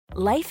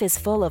Life is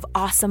full of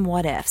awesome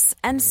what-ifs,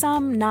 and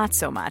some not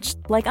so much,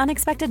 like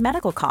unexpected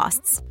medical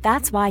costs.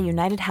 That's why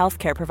United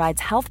Healthcare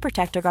provides Health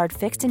Protector Guard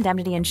fixed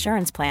indemnity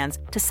insurance plans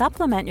to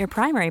supplement your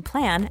primary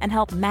plan and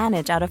help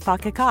manage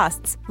out-of-pocket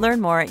costs.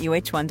 Learn more at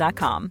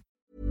uh1.com.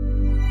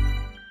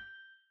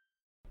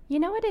 You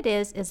know what it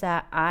is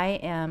that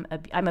I'm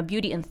a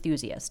beauty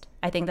enthusiast.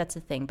 I think that's the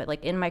thing. But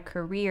like in my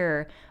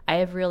career, I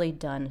have really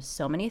done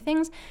so many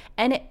things.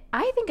 And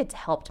I think it's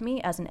helped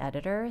me as an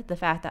editor, the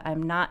fact that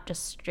I'm not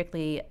just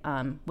strictly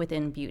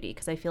within beauty.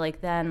 Because I feel like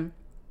then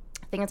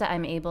things that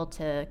I'm able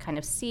to kind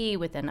of see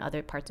within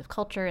other parts of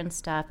culture and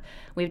stuff.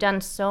 We've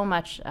done so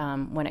much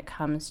when it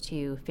comes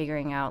to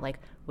figuring out like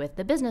with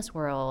the business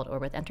world or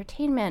with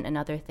entertainment and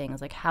other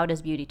things, like how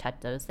does beauty touch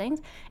those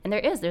things? And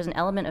there's an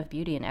element of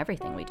beauty in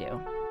everything we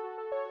do.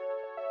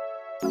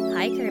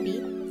 Hi,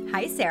 Kirby.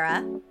 Hi,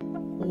 Sarah.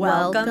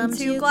 Welcome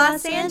to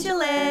Los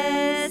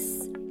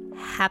Angeles.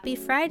 Happy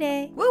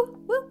Friday. Woo,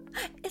 woo.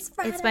 It's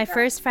Friday. It's my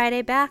first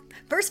Friday back.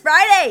 First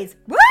Fridays.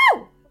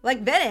 Woo!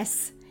 Like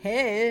Venice.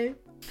 Hey.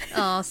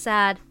 Oh,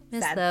 sad.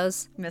 Miss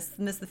those. Miss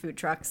the food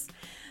trucks.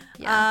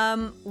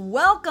 Yeah.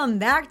 Welcome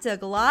back to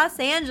Los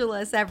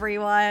Angeles,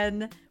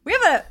 everyone. We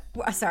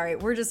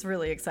have we're just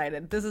really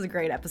excited. This is a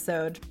great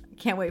episode.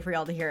 Can't wait for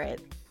y'all to hear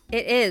it.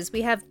 It is.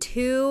 We have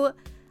two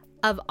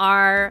of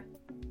our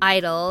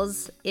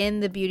idols in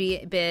the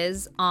beauty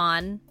biz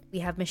on. We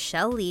have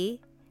Michelle Lee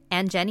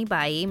and Jenny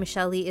Bayi.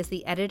 Michelle Lee is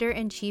the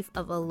editor-in-chief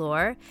of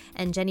Allure,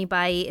 and Jenny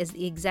Bayi is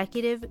the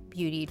executive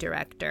beauty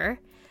director.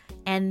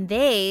 And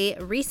they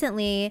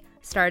recently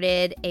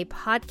started a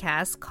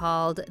podcast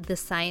called The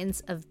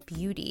Science of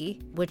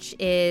Beauty, which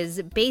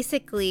is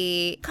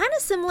basically kind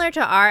of similar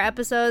to our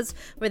episodes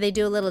where they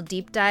do a little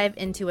deep dive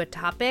into a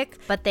topic,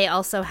 but they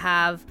also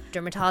have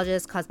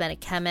dermatologists,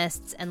 cosmetic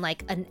chemists, and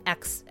like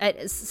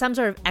some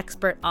sort of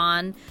expert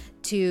on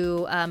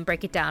to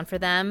break it down for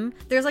them.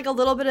 There's like a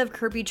little bit of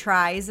Kirby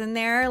tries in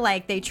there.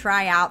 Like they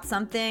try out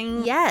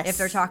something. Yes. If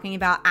they're talking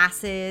about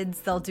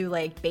acids, they'll do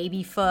like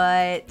baby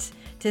foot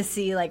to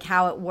see like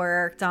how it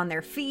worked on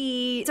their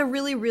feet. It's a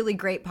really, really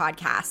great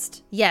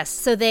podcast. Yes.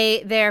 So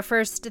their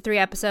first 3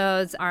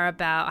 episodes are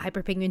about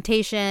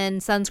hyperpigmentation,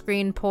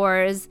 sunscreen,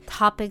 pores,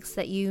 topics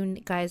that you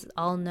guys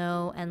all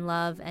know and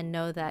love and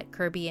know that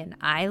Kirby and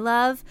I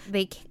love.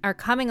 They are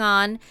coming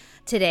on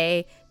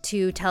today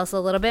to tell us a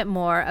little bit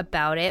more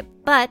about it,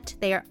 but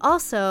they are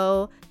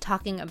also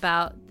talking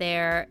about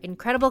their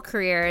incredible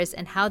careers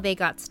and how they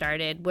got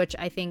started, which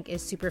I think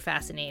is super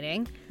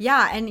fascinating.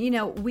 Yeah, and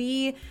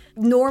we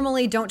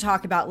normally don't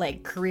talk about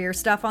like career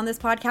stuff on this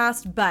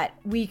podcast, but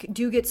we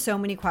do get so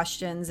many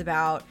questions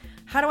about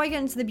how do I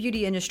get into the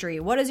beauty industry?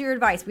 What is your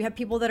advice? We have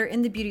people that are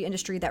in the beauty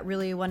industry that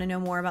really want to know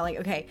more about like,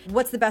 okay,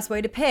 what's the best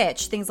way to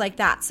pitch? Things like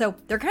that. So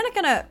they're kind of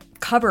going to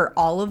cover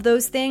all of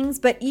those things.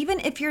 But even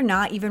if you're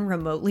not even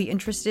remotely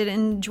interested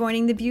in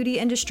joining the beauty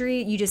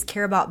industry, you just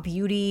care about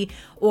beauty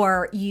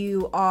or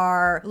you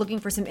are looking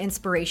for some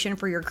inspiration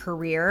for your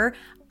career,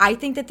 I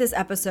think that this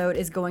episode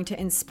is going to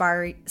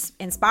inspire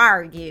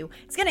you.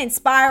 It's going to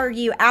inspire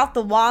you out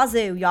the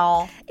wazoo,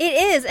 y'all. It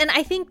is. And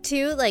I think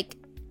too, like,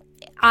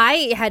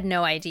 I had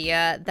no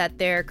idea that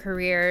their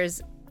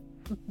careers,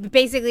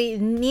 basically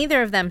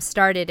neither of them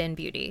started in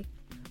beauty,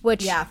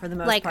 which, yeah, for the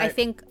most part. I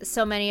think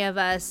so many of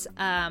us,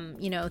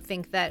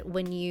 think that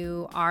when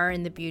you are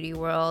in the beauty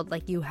world,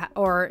 like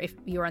or if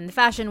you're in the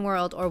fashion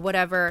world or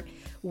whatever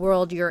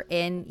world you're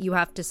in, you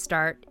have to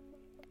start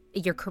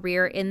your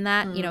career in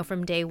that,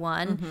 from day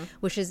one,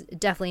 which is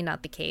definitely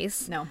not the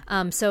case. No.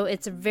 So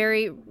it's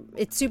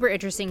super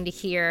interesting to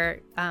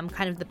hear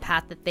kind of the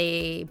path that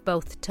they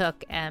both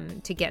took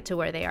to get to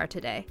where they are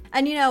today.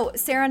 And,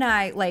 Sarah and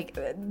I, like,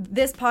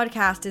 this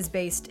podcast is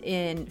based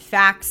in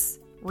facts,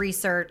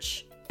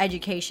 research,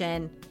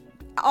 education,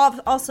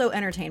 also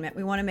entertainment.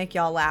 We want to make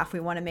y'all laugh. We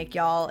want to make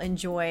y'all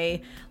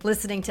enjoy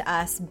listening to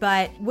us.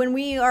 But when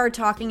we are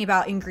talking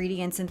about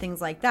ingredients and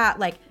things like that,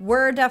 like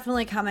we're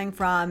definitely coming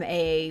from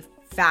a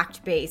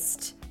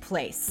fact-based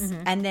place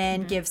and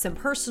then give some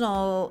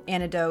personal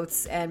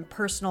anecdotes and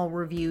personal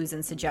reviews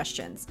and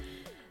suggestions.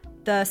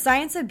 The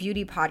Science of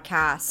Beauty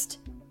podcast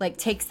like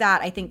takes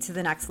that, I think, to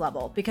the next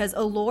level because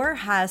Allure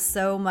has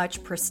so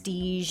much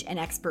prestige and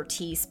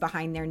expertise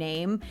behind their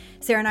name.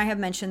 Sarah and I have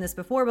mentioned this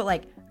before, but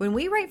like when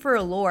we write for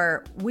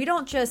Allure, we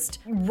don't just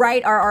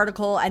write our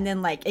article and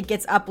then like it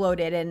gets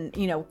uploaded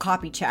and,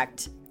 copy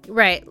checked.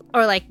 Right.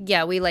 Or like,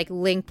 yeah, we like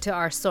link to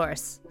our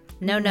source.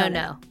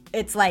 No.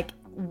 It's like,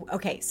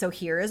 okay, so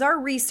here is our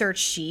research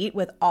sheet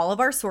with all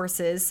of our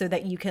sources so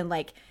that you can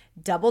like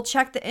double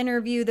check the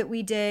interview that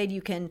we did.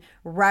 You can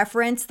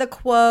reference the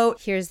quote.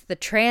 Here's the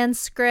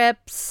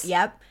transcripts.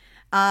 Yep.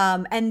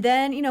 And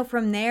then,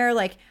 from there,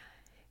 like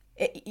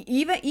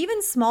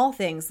even small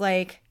things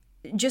like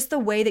just the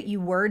way that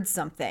you word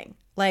something.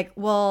 Like,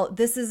 well,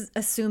 this is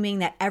assuming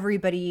that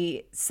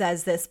everybody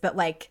says this, but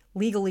like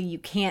legally you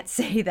can't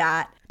say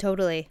that.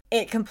 Totally.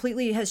 It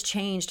completely has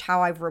changed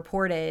how I've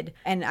reported,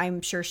 and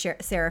I'm sure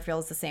Sarah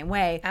feels the same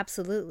way.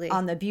 Absolutely.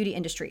 On the beauty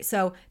industry.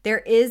 So there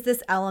is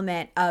this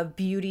element of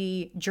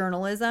beauty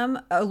journalism.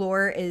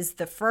 Allure is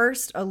the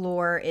first.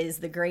 Allure is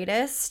the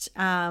greatest.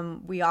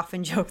 We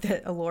often joke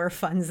that Allure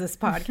funds this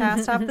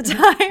podcast half the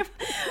time,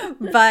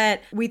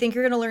 but we think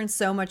you're going to learn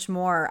so much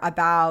more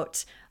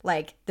about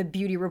like the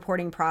beauty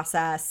reporting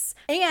process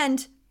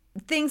and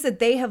things that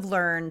they have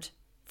learned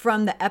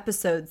from the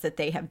episodes that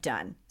they have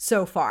done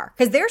so far.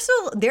 Because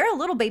they're a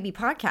little baby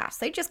podcast.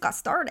 They just got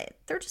started.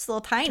 They're just a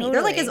little tiny. Totally.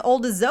 They're like as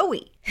old as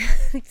Zoe.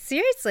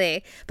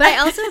 Seriously. But I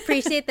also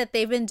appreciate that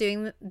they've been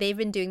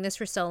doing this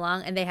for so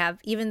long, and they have,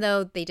 even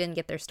though they didn't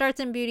get their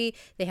starts in beauty,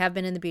 they have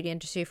been in the beauty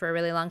industry for a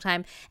really long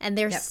time, and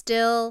they're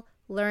still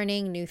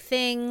learning new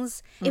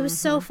things. It was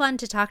so fun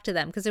to talk to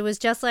them because it was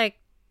just like,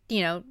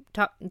 you know,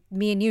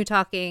 me and you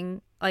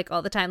talking like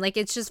all the time. Like,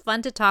 it's just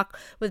fun to talk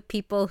with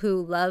people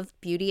who love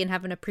beauty and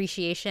have an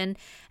appreciation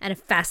and a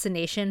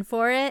fascination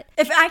for it.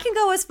 If I can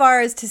go as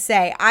far as to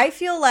say, I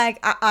feel like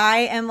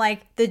I am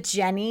like the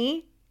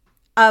Jenny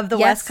of the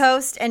West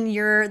Coast and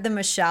you're the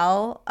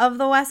Michelle of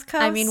the West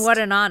Coast. I mean, what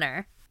an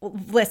honor.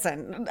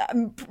 Listen,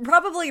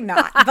 probably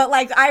not. But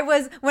like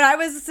when I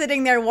was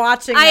sitting there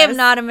watching I am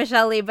not a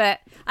Michelle Lee, but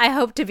I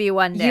hope to be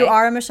one day. You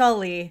are a Michelle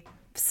Lee.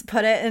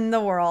 Put it in the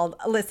world.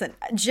 Listen,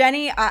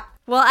 Jenny,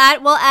 we'll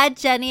add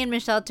Jenny and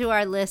Michelle to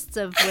our lists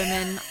of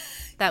women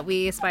that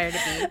we aspire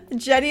to be.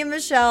 Jenny and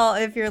Michelle,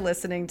 if you're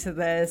listening to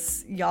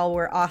this, y'all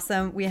were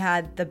awesome. We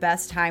had the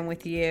best time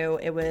with you.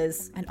 It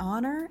was an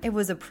honor. It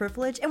was a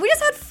privilege. And we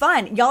just had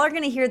fun. Y'all are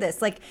going to hear this.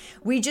 Like,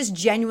 we just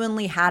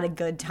genuinely had a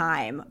good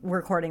time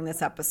recording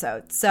this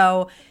episode.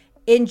 So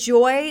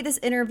enjoy this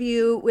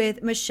interview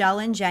with Michelle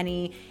and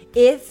Jenny.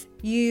 If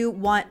you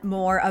want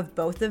more of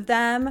both of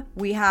them,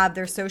 we have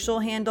their social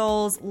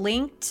handles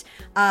linked.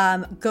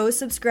 Go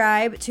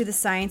subscribe to the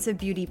Science of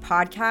Beauty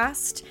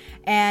podcast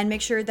and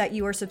make sure that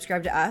you are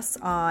subscribed to us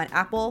on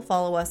Apple,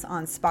 follow us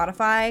on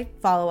Spotify,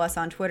 follow us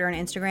on Twitter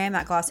and Instagram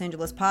at Los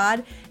Angeles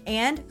Pod,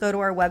 and go to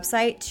our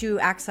website to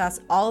access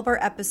all of our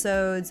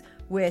episodes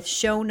with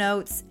show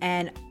notes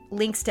and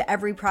links to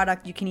every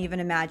product you can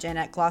even imagine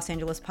at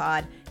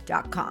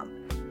losangelespod.com.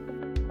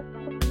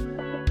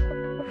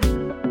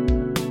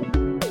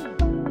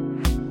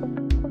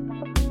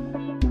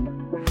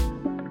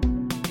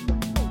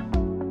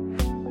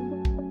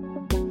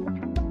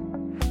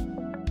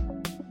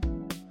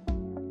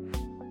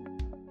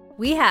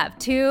 We have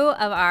two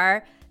of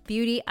our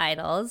beauty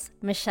idols,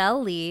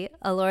 Michelle Lee,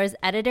 Allure's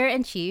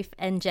editor-in-chief,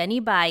 and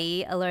Jenny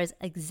Bayi, Allure's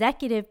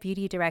executive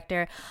beauty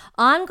director,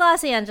 on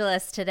Los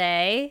Angeles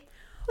today.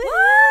 Woo!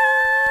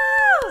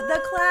 The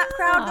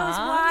crowd goes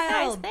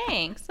wild. Guys,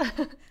 thanks.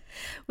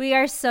 We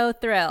are so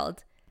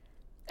thrilled.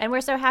 And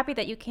we're so happy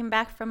that you came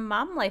back from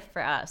mom life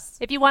for us.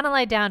 If you want to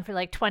lie down for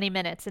like 20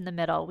 minutes in the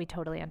middle, we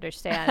totally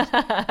understand.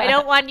 I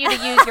don't want you to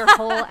use your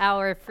whole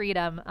hour of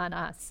freedom on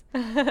us.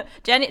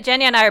 Jenny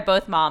and I are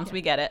both moms.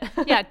 We get it.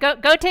 Yeah,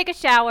 go take a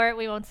shower.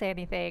 We won't say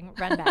anything.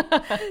 Run back.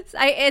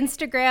 I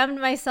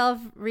Instagrammed myself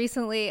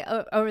recently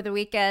over the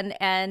weekend,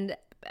 and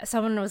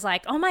someone was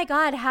like, oh my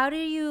God, how do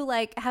you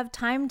like have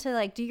time to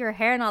like do your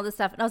hair and all this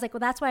stuff? And I was like, well,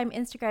 that's why I'm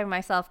Instagramming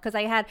myself, because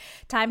I had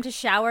time to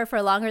shower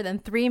for longer than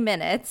 3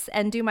 minutes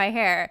and do my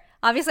hair.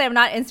 Obviously, I'm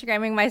not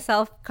Instagramming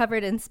myself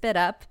covered in spit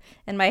up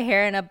and my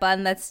hair in a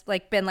bun that's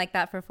like been like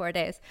that for 4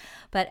 days.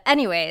 But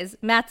anyways,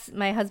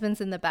 my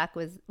husband's in the back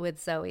with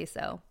Zoe,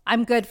 so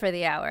I'm good for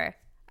the hour.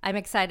 I'm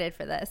excited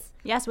for this.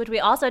 Yes, which we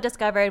also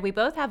discovered we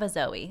both have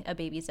a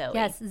baby Zoe.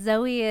 Yes,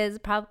 Zoe is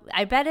probably,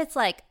 I bet it's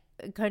like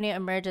going to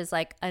emerge as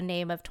like a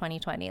name of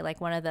 2020, like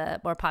one of the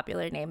more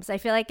popular names. I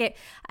feel like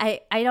I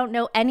don't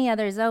know any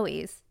other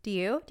Zoes. Do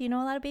you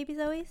know a lot of baby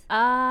Zoes?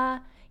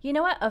 You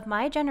know what? Of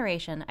my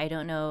generation, I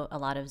don't know a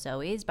lot of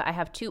Zoes, but I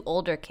have 2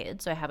 older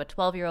kids. So I have a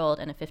 12-year-old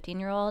and a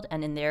 15-year-old,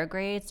 and in their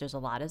grades, there's a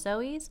lot of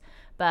Zoes.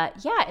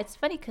 But yeah, it's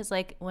funny because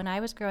like when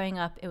I was growing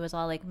up, it was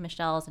all like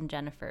Michelle's and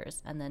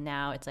Jennifer's, and then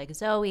now it's like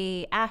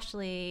Zoe,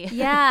 Ashley.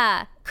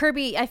 Yeah.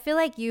 Kirby, I feel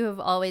like you have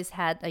always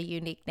had a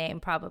unique name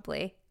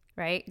probably,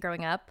 right?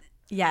 Growing up.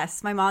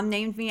 Yes, my mom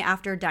named me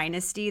after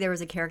Dynasty. There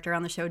was a character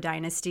on the show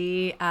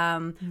Dynasty.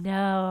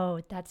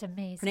 No, that's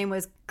amazing. Her name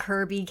was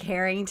Kirby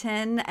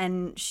Carrington,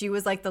 and she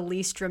was like the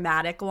least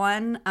dramatic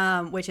one,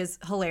 which is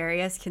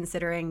hilarious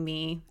considering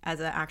me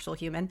as an actual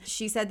human.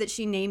 She said that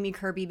she named me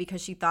Kirby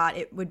because she thought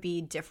it would be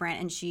different,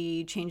 and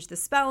she changed the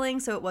spelling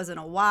so it wasn't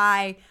a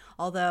Y.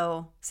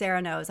 Although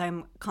Sarah knows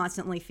I'm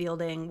constantly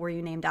fielding, were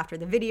you named after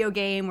the video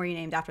game? Were you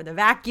named after the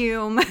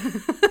vacuum?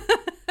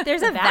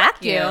 There's a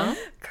vacuum.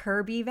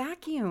 Kirby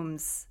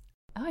vacuums.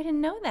 Oh, I didn't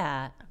know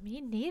that.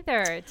 Me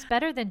neither. It's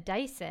better than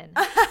Dyson.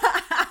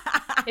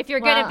 If you're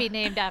going to be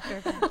named after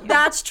a vacuum.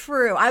 That's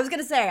true. I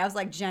was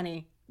like,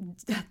 Jenny,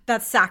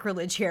 that's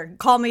sacrilege here.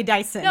 Call me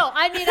Dyson. No,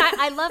 I mean,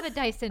 I love a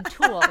Dyson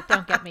tool.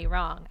 Don't get me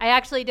wrong. I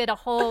actually did a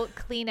whole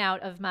clean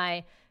out of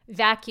my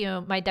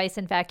my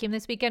Dyson vacuum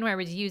this weekend, where I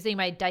was using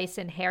my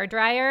Dyson hair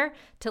dryer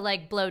to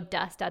like blow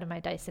dust out of my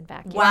Dyson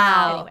vacuum.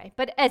 Wow. Anyway,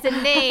 but as a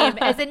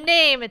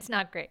name, it's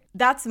not great.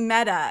 That's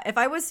meta. If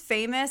I was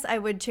famous, I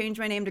would change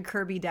my name to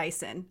Kirby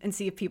Dyson and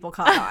see if people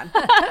caught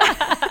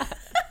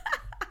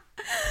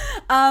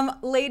on.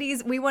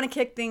 Ladies, we want to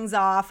kick things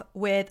off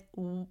with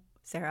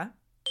Sarah.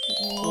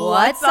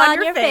 What's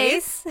on your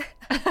face?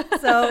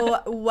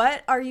 So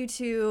what are you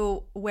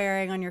two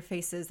wearing on your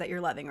faces that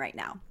you're loving right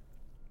now?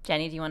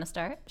 Jenny, do you want to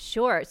start?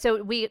 Sure.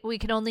 So we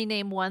can only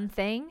name one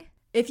thing.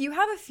 If you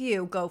have a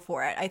few, go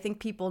for it. I think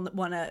people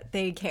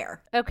they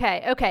care.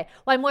 Okay.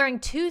 Well, I'm wearing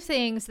two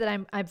things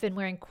that I've been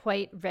wearing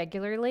quite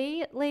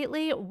regularly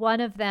lately.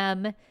 One of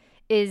them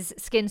is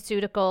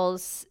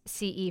SkinCeuticals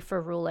CE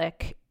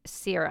Ferulic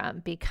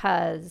serum,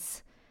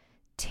 because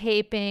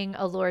taping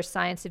Allure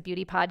Science of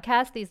Beauty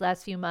podcast these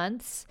last few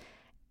months,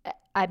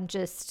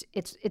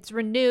 it's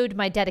renewed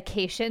my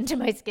dedication to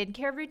my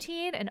skincare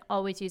routine and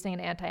always using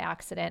an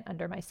antioxidant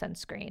under my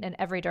sunscreen. And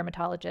every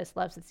dermatologist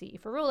loves the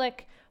CE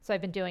Ferulic, so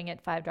I've been doing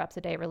it 5 drops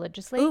a day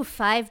religiously. Ooh,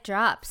 5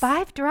 drops.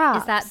 5 drops.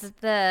 Is that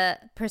the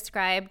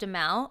prescribed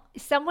amount?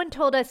 Someone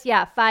told us,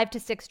 5 to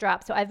 6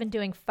 drops. So I've been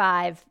doing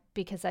 5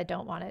 because I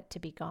don't want it to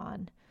be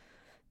gone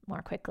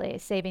more quickly,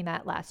 saving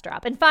that last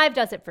drop. And 5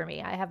 does it for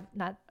me. I have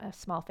not a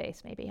small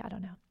face, maybe. I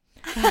don't know.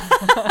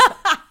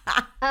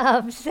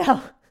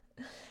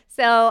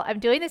 So I'm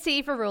doing the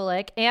CE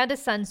Ferulic and a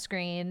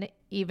sunscreen,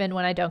 even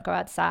when I don't go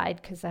outside,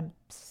 because I'm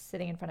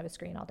sitting in front of a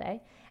screen all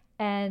day.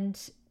 And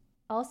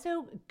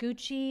also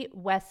Gucci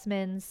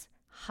Westman's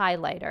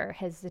highlighter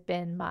has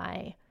been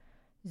my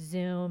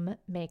Zoom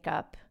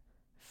makeup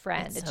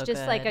friend. It's so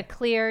just good. like a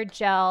clear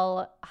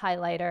gel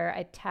highlighter.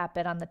 I tap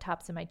it on the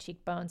tops of my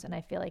cheekbones, and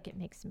I feel like it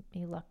makes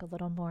me look a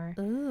little more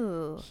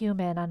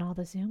human on all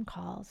the Zoom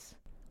calls.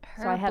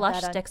 Her So I have blush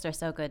that on- sticks are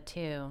so good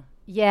too.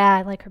 Yeah,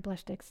 I like her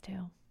blush sticks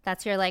too.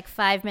 That's your like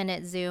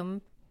 5-minute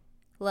Zoom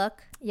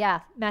look. Yeah,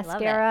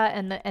 mascara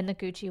and the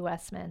Gucci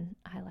Westman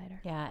highlighter.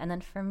 Yeah, and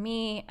then for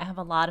me, I have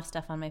a lot of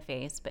stuff on my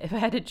face, but if I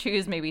had to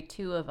choose maybe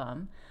 2 of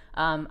them,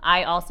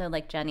 I also,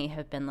 like Jenny,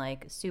 have been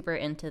like super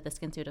into the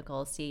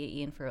SkinCeuticals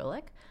CE and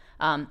Ferulic.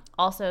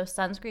 Also,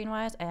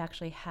 sunscreen-wise, I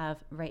actually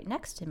have right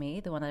next to me,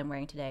 the one that I'm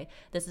wearing today.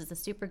 This is the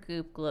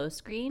Supergoop Glow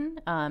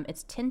Screen.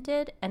 It's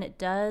tinted, and it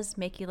does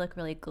make you look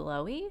really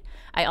glowy.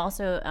 I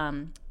also,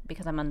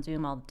 because I'm on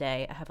Zoom all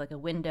day, I have like a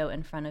window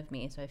in front of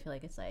me, so I feel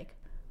like it's like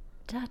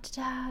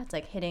da-da-da. It's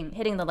like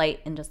hitting the light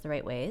in just the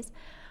right ways.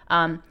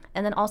 And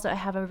then also I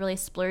have a really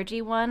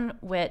splurgy one,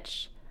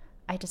 which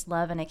I just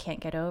love and I can't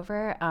get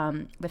over.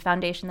 The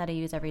foundation that I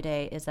use every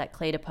day is that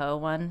Clé de Peau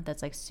one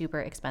that's like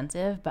super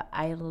expensive, but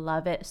I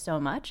love it so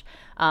much.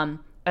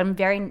 I'm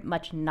very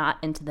much not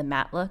into the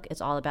matte look.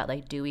 It's all about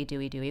like dewy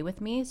with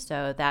me.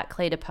 So that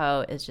Clé de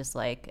Peau is just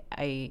like,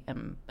 I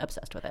am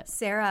obsessed with it.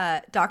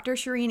 Sarah, Dr.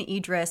 Shireen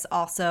Idris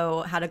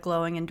also had a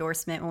glowing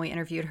endorsement when we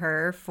interviewed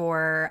her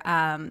for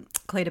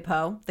Clé de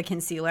Peau, the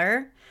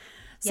concealer.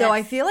 So Yes.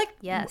 I feel like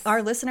Yes.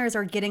 our listeners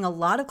are getting a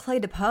lot of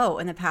Clé de Peau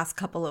in the past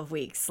couple of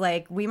weeks.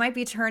 Like we might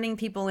be turning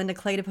people into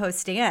Clé de Peau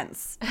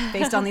stans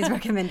based on these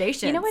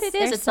recommendations. You know what it is?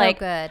 They're It's so like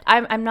good.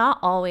 I'm not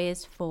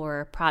always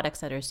for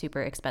products that are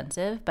super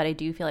expensive, but I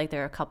do feel like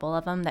there are a couple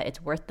of them that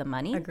it's worth the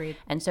money. Agreed.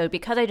 And so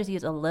because I just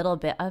use a little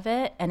bit of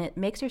it, and it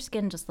makes your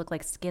skin just look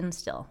like skin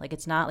still. Like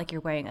it's not like you're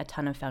wearing a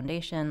ton of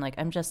foundation. Like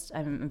I'm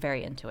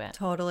very into it.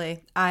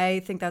 Totally.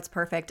 I think that's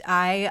perfect.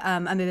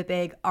 I'm a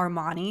big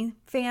Armani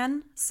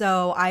fan.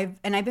 So I've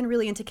been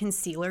really into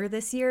concealer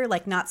this year,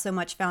 like not so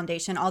much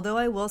foundation. Although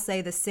I will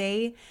say the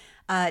Saie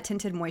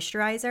tinted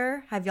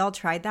moisturizer. Have y'all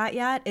tried that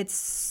yet? It's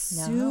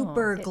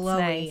super It's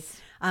glowy.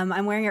 nice.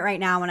 I'm wearing it right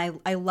now and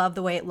I love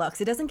the way it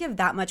looks. It doesn't give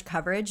that much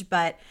coverage,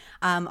 but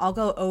I'll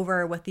go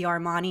over with the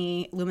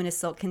Armani Luminous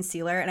Silk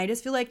Concealer and I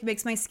just feel like it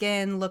makes my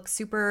skin look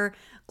super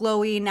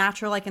glowy,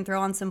 natural. I can throw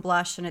on some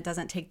blush and it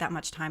doesn't take that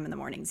much time in the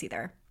mornings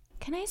either.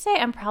 Can I say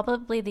I'm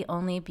probably the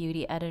only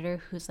beauty editor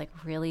who's like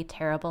really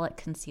terrible at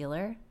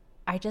concealer?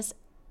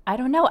 I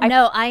don't know.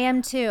 No, I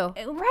am too.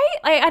 Right?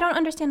 I don't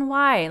understand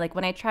why. Like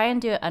when I try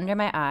and do it under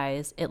my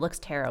eyes, it looks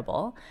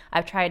terrible.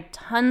 I've tried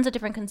tons of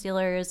different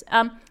concealers.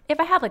 If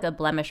I have like a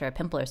blemish or a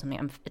pimple or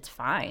something, it's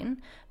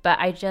fine. But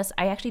I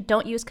actually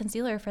don't use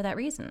concealer for that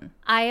reason.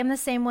 I am the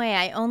same way.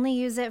 I only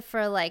use it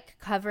for like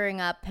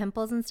covering up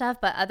pimples and stuff,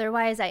 but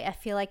otherwise I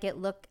feel like it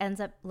ends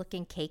up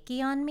looking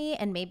cakey on me,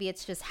 and maybe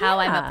it's just how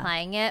I'm Yeah.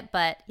 applying it.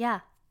 But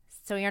yeah,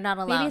 so you're not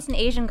alone. Maybe it's an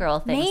Asian girl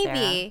thing, Sarah.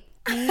 Maybe.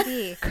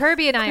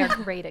 Kirby and I are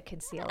great at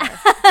concealer.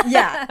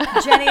 Yeah,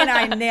 Jenny and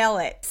I nail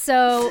it.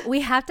 So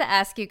we have to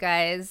ask you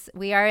guys,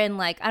 we are in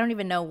like, I don't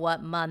even know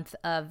what month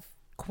of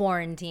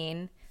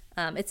quarantine.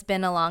 It's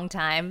been a long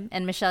time.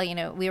 And Michelle, you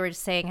know, we were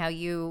just saying how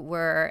you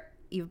were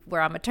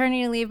on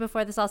maternity leave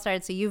before this all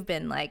started. So you've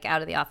been like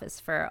out of the office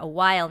for a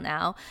while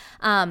now.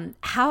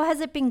 How has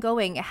it been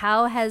going?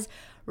 How has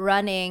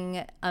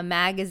running a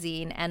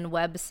magazine and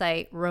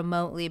website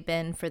remotely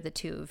been for the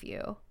two of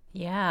you?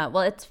 Yeah,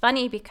 well, it's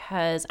funny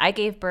because I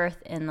gave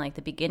birth in like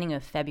the beginning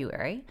of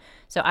February.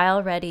 So I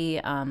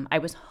already, I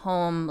was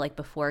home like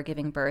before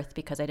giving birth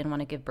because I didn't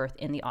want to give birth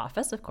in the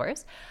office, of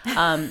course.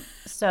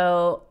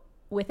 So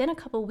within a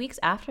couple weeks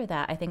after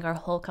that, I think our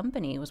whole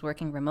company was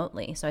working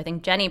remotely. So I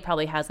think Jenny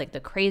probably has like the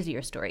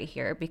crazier story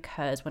here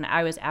because when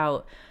I was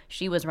out,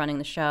 she was running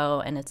the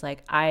show. And it's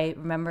like, I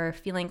remember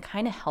feeling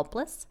kind of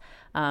helpless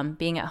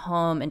being at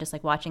home and just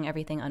like watching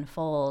everything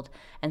unfold.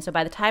 And so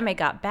by the time I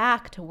got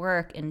back to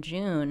work in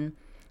June,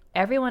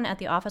 everyone at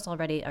the office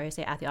already, or I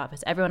say at the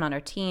office, everyone on our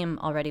team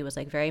already was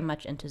like very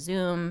much into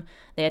Zoom.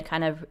 They had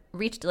kind of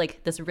reached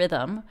like this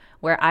rhythm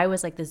where I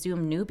was like the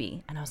Zoom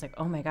newbie. And I was like,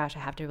 oh my gosh, I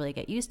have to really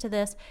get used to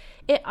this.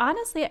 It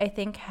honestly, I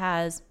think,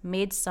 has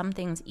made some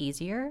things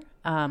easier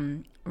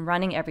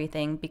running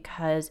everything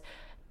because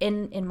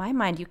in my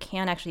mind, you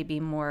can actually be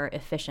more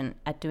efficient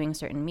at doing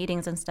certain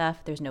meetings and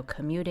stuff. There's no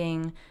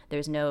commuting,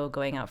 there's no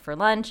going out for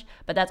lunch,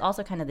 but that's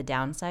also kind of the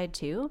downside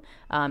too.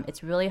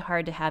 It's really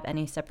hard to have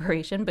any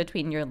separation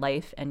between your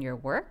life and your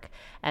work.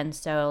 And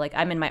so like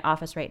I'm in my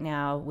office right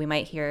now, we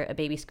might hear a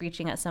baby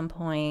screeching at some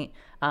point.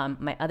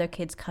 My other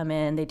kids come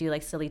in, they do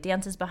like silly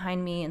dances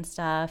behind me and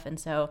stuff. And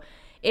so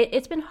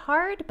it's been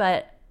hard,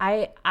 but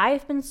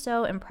I've been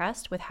so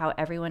impressed with how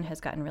everyone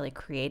has gotten really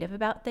creative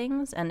about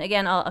things. And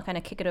again, I'll kind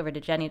of kick it over to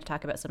Jenny to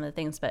talk about some of the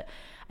things, but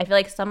I feel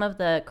like some of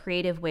the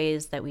creative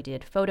ways that we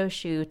did photo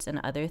shoots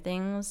and other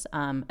things,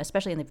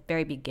 especially in the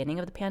very beginning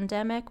of the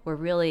pandemic, were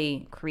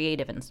really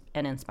creative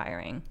and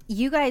inspiring.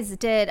 You guys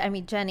did, I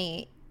mean,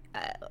 Jenny,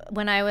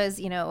 when I was,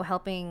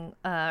 helping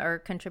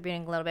or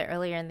contributing a little bit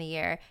earlier in the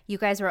year, you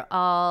guys were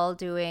all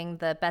doing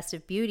the Best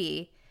of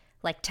Beauty,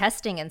 like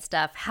testing and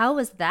stuff. How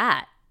was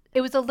that? It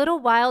was a little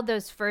wild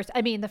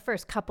the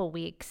first couple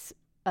weeks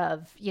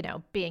of,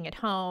 being at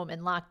home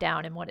and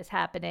lockdown and what is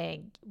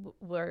happening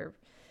were,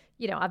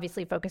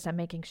 obviously focused on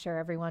making sure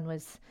everyone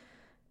was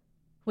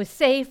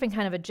safe and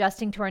kind of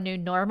adjusting to our new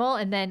normal.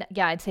 And then,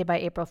 I'd say by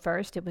April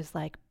 1st, it was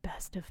like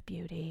Best of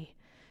Beauty.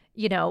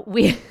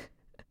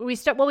 We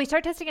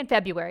start testing in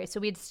February. So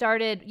we'd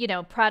started,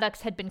 products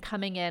had been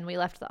coming in. We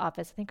left the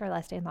office. I think our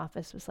last day in the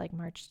office was like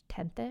March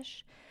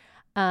 10th-ish.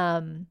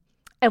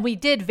 And we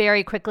did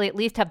very quickly at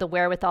least have the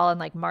wherewithal on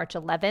like March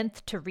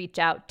 11th to reach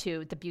out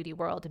to the beauty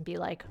world and be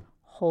like,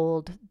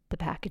 hold the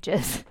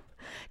packages.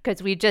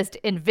 Because we just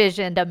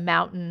envisioned a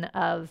mountain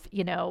of,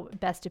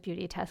 Best of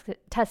Beauty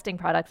testing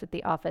products at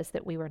the office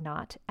that we were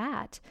not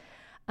at.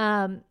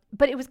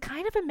 But it was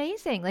kind of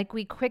amazing. Like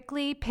we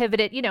quickly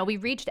pivoted, we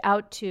reached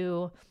out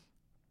to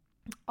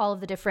all of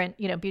the different,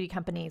 beauty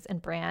companies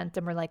and brands.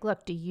 And we're like,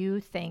 look, do you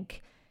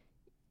think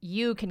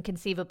you can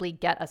conceivably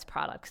get us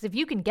products? If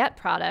you can get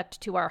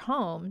product to our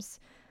homes,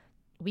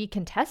 we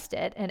can test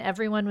it. And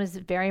everyone was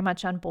very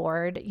much on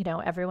board.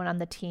 Everyone on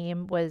the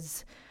team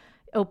was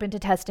open to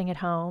testing at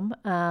home.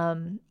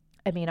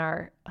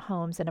 Our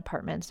homes and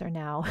apartments are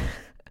now,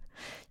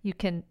 you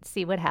can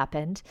see what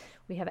happened.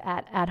 We have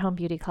at-home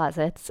beauty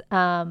closets.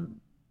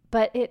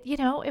 But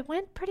it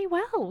went pretty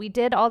well. We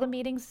did all the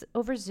meetings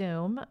over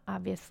Zoom,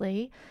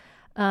 obviously.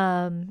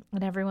 And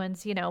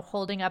everyone's,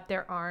 holding up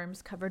their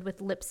arms covered with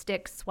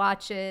lipstick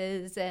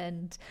swatches.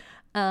 And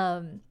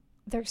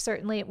there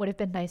certainly, it would have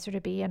been nicer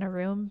to be in a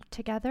room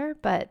together,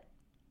 but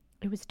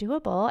it was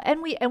doable.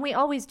 And we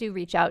always do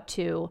reach out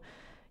to,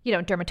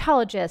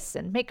 dermatologists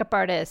and makeup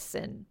artists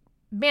and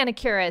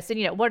manicurists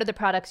and, what are the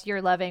products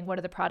you're loving? What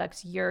are the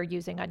products you're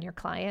using on your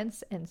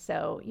clients? And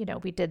so,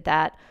 we did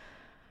that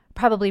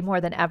probably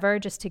more than ever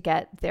just to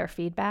get their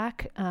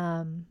feedback,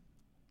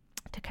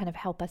 to kind of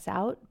help us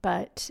out.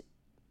 But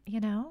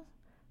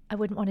I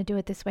wouldn't want to do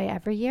it this way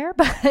every year,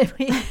 but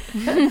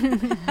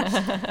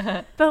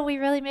but we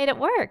really made it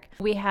work.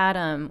 We had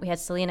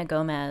Selena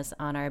Gomez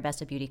on our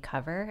Best of Beauty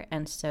cover,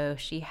 and so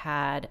she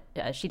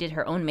did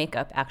her own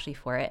makeup actually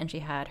for it, and she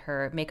had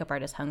her makeup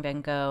artist Hung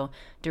Van Gogh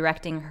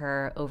directing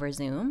her over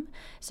Zoom.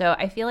 So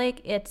I feel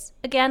like it's,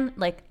 again,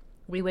 like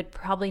we would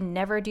probably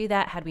never do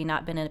that had we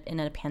not been in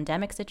a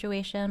pandemic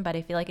situation, but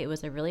I feel like it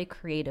was a really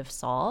creative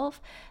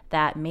solve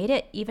that made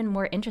it even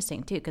more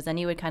interesting too, because then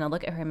you would kind of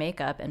look at her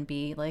makeup and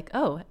be like,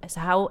 oh,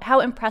 so how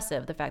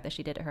impressive the fact that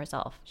she did it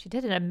herself. She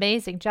did an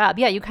amazing job.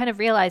 Yeah, you kind of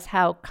realize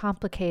how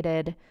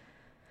complicated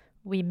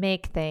we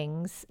make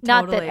things. Totally.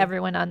 Not that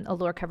everyone on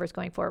Allure covers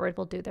going forward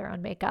will do their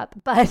own makeup,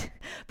 but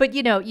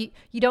you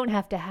don't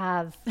have to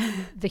have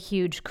the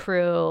huge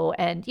crew.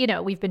 And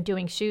we've been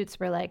doing shoots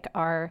where like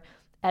our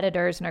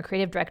editors and our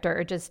creative director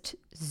are just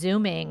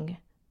Zooming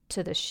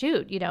to the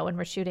shoot. When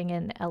we're shooting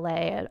in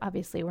LA,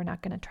 obviously we're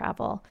not going to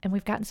travel, and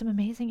we've gotten some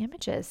amazing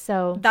images.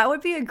 So that would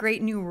be a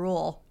great new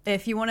rule.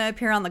 If you want to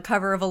appear on the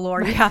cover of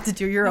Allure, you have to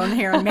do your own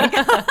hair and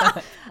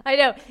makeup. I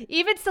know.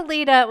 Even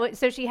Selena,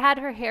 so she had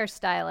her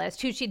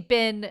hairstylist who she'd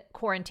been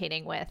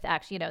quarantining with.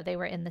 Actually, they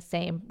were in the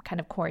same kind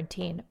of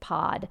quarantine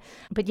pod.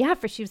 But yeah,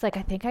 she was like,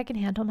 I think I can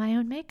handle my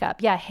own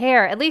makeup. Yeah,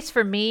 hair, at least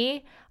for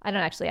me, I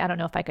don't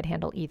know if I could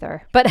handle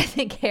either. But I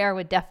think hair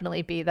would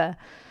definitely be the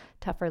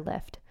tougher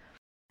lift.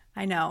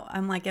 I know.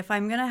 I'm like, if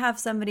I'm going to have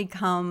somebody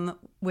come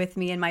with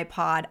me in my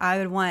pod, I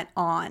would want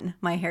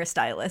my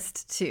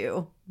hairstylist,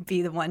 to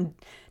be the one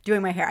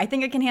doing my hair. I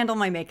think I can handle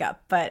my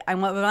makeup, but I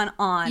want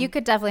on. You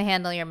could definitely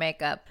handle your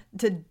makeup.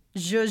 To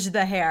judge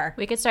the hair.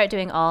 We could start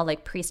doing all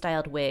like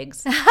pre-styled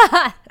wigs.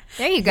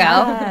 There you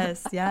go.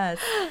 Yes.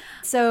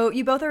 So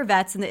you both are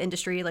vets in the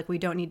industry. Like, we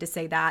don't need to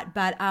say that.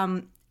 But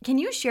can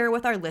you share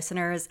with our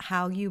listeners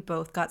how you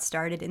both got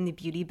started in the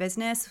beauty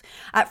business?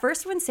 At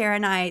first, when Sarah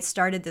and I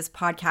started this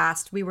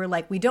podcast, we were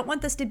like, we don't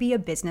want this to be a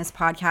business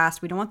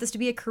podcast. We don't want this to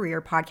be a career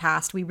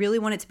podcast. We really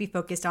want it to be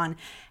focused on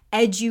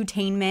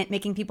edutainment,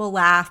 making people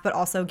laugh, but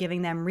also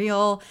giving them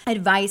real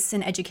advice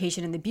and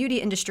education in the beauty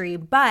industry.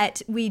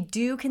 But we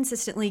do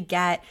consistently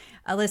get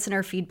a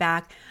listener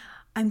feedback.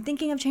 I'm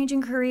thinking of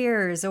changing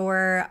careers,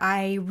 or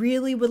I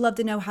really would love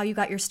to know how you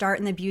got your start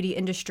in the beauty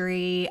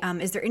industry.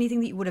 Is there anything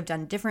that you would have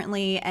done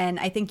differently? And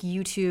I think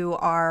you two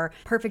are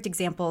perfect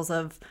examples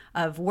of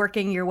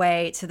working your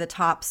way to the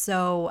top.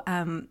 So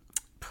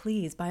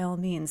please, by all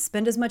means,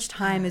 spend as much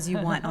time as you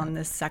want on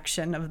this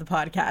section of the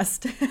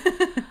podcast.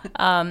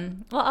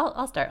 Well,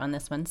 I'll start on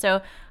this one.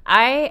 So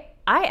I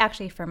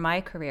actually, for my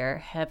career,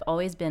 have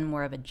always been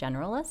more of a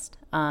generalist.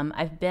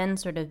 I've been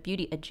sort of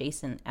beauty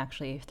adjacent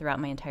actually throughout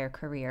my entire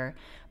career.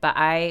 But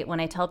when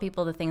I tell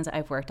people the things that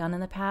I've worked on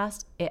in the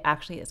past, it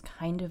actually is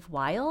kind of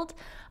wild.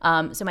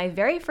 So my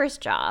very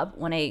first job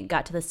when I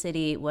got to the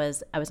city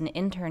I was an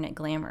intern at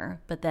Glamour.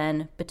 But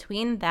then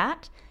between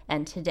that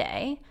and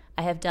today,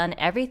 I have done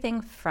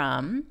everything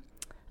from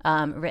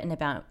written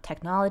about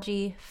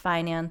technology,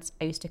 finance.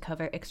 I used to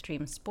cover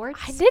extreme sports.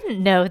 I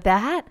didn't know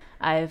that.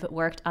 I've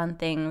worked on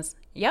things.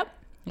 Yep.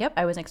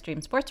 I was an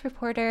extreme sports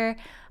reporter.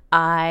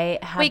 I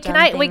have Can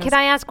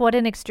I ask what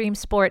an extreme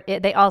sport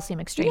is? They all seem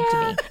extreme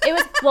to me.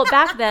 It was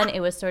back then it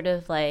was sort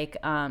of like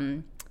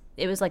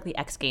it was like the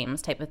X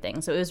Games type of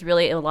thing. So it was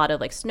really a lot of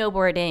like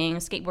snowboarding,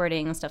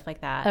 skateboarding, stuff like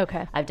that.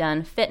 Okay. I've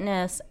done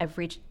fitness.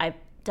 I've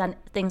done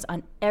things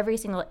on every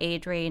single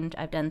age range.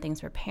 I've done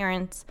things for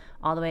parents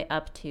all the way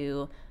up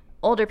to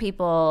older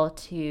people,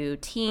 to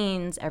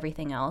teens,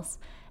 everything else.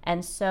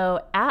 And so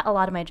at a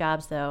lot of my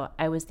jobs, though,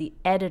 I was the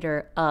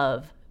editor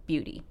of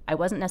beauty. I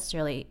wasn't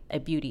necessarily a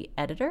beauty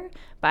editor,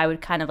 but I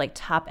would kind of like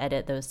top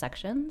edit those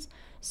sections.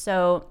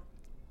 So,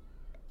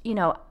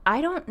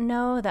 I don't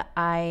know that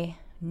I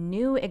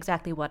knew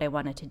exactly what I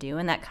wanted to do.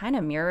 And that kind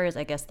of mirrors,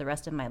 I guess, the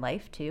rest of my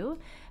life too.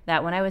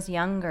 That when I was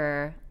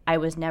younger, I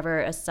was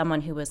never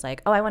someone who was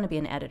like, oh, I want to be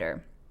an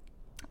editor.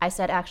 I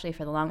said actually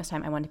for the longest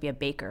time I wanted to be a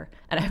baker.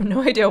 And I have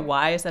no idea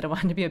why I said I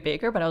wanted to be a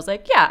baker, but I was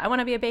like, yeah, I want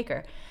to be a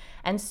baker.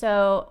 And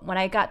so when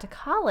I got to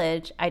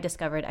college, I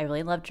discovered I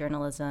really loved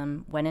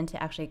journalism.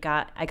 I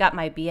got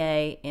my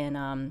BA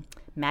in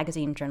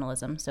magazine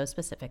journalism, so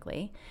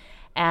specifically.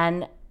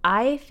 And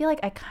I feel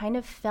like I kind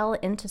of fell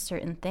into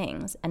certain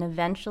things and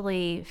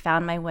eventually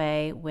found my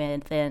way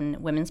within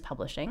women's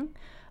publishing.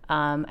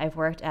 I've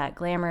worked at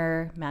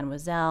Glamour,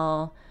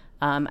 Mademoiselle.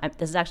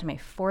 This is actually my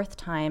fourth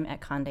time at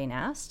Condé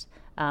Nast.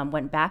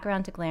 Went back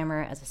around to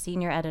Glamour as a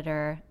senior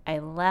editor. I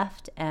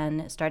left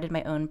and started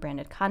my own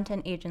branded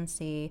content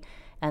agency.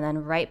 And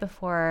then right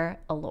before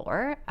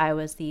Allure, I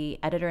was the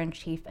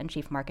editor-in-chief and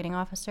chief marketing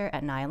officer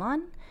at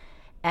Nylon.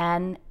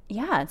 And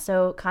yeah,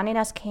 so Condé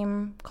Nast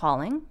came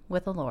calling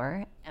with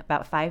Allure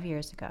about 5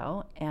 years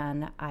ago.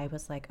 And I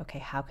was like, okay,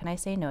 how can I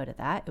say no to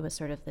that? It was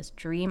sort of this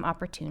dream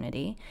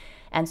opportunity.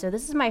 And so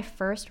this is my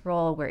first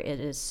role where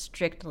it is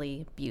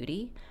strictly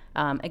beauty.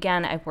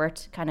 Again, I've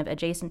worked kind of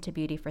adjacent to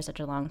beauty for such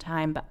a long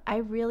time, but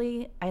I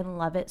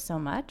love it so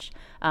much.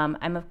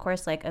 I'm, of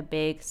course, like a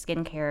big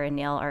skincare and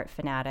nail art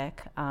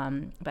fanatic,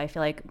 but I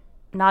feel like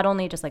not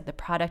only just like the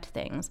product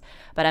things,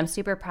 but I'm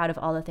super proud of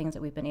all the things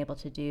that we've been able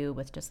to do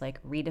with just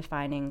like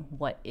redefining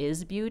what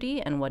is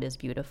beauty and what is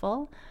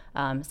beautiful.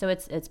 So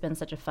it's been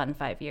such a fun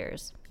 5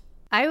 years.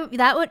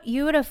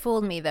 You would have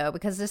fooled me though,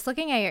 because just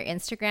looking at your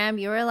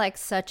Instagram, you were like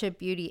such a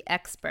beauty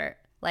expert.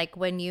 Like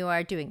when you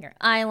are doing your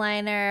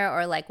eyeliner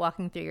or like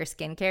walking through your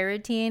skincare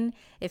routine,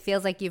 it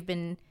feels like you've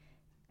been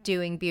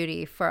doing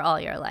beauty for all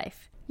your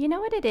life. You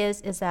know what it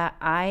is that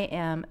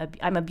I'm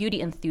a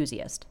beauty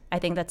enthusiast. I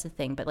think that's the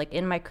thing. But like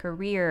in my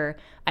career,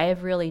 I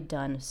have really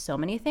done so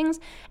many things.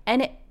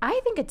 And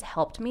I think it's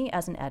helped me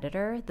as an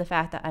editor, the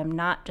fact that I'm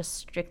not just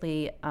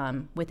strictly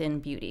within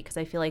beauty. Because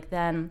I feel like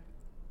then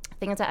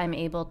things that I'm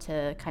able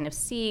to kind of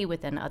see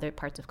within other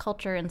parts of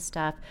culture and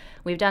stuff.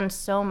 We've done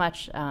so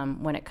much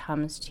when it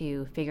comes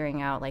to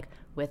figuring out like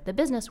with the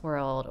business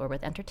world or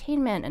with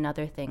entertainment and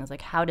other things,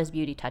 like how does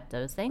beauty touch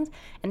those things?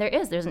 And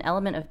there's an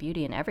element of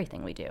beauty in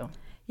everything we do.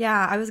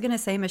 Yeah, I was going to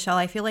say, Michelle,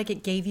 I feel like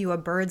it gave you a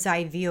bird's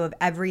eye view of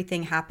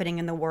everything happening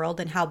in the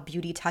world and how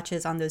beauty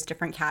touches on those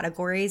different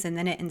categories. And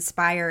then it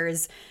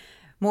inspires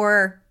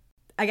more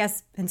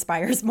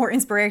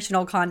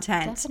inspirational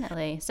content.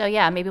 Definitely. So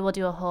yeah, maybe we'll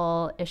do a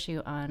whole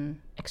issue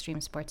on extreme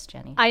sports,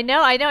 Jenny. I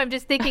know. I'm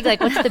just thinking like,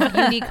 what's the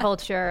beauty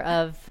culture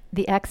of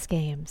the X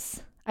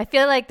Games? I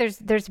feel like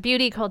there's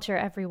beauty culture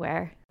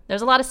everywhere.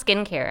 There's a lot of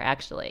skincare,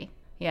 actually.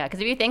 Yeah,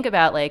 because if you think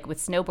about like with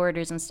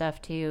snowboarders and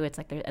stuff too, it's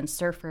like there and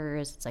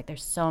surfers, it's like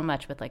there's so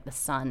much with like the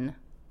sun.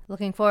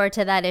 Looking forward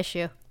to that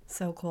issue.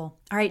 So cool.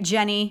 All right,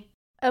 Jenny.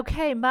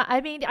 Okay,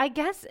 I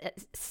guess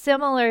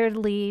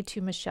similarly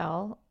to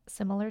Michelle,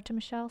 can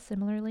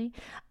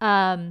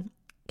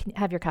you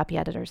have your copy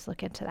editors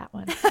look into that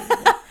one?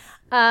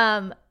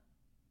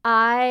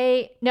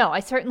 I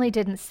certainly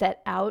didn't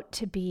set out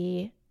to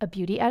be a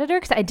beauty editor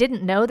because I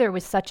didn't know there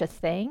was such a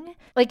thing.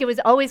 Like it was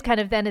always kind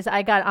of then as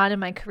I got on in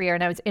my career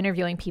and I was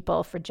interviewing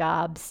people for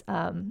jobs,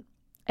 and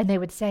they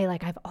would say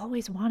like, I've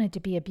always wanted to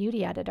be a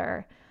beauty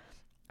editor.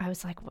 I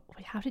was like,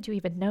 how did you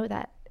even know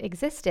that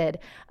existed?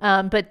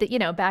 But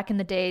back in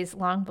the days,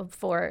 long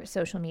before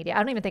social media, I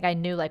don't even think I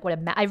knew like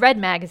I read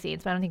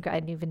magazines, but I don't think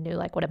I even knew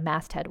like what a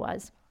masthead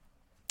was.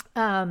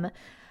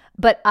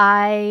 But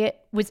I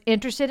was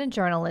interested in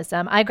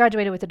journalism. I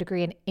graduated with a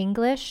degree in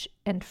English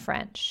and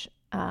French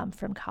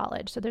from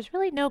college. So there's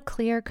really no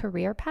clear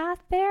career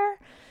path there.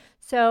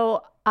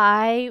 So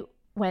I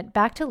went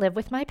back to live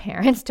with my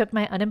parents, took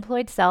my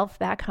unemployed self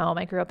back home.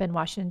 I grew up in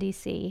Washington,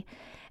 D.C.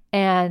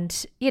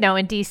 And,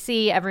 in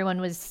D.C., everyone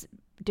was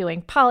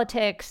doing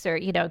politics or,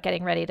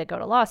 getting ready to go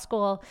to law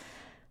school.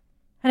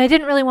 And I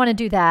didn't really want to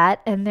do that.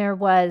 And there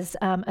was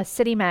a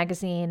city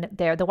magazine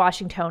there, the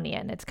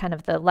Washingtonian. It's kind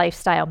of the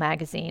lifestyle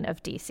magazine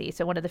of D.C.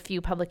 So one of the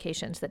few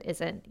publications that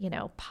isn't,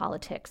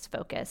 politics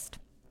focused.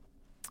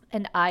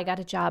 And I got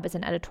a job as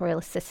an editorial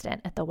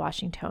assistant at the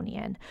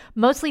Washingtonian,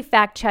 mostly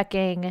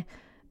fact-checking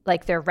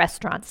like their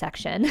restaurant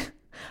section.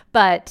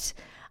 But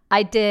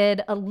I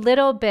did a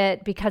little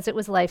bit because it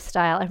was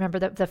lifestyle. I remember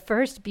the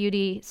first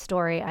beauty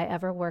story I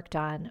ever worked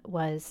on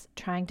was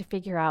trying to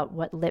figure out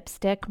what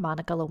lipstick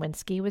Monica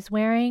Lewinsky was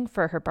wearing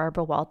for her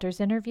Barbara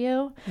Walters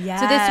interview. Yes.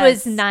 So this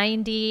was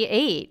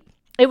 98.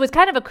 It was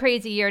kind of a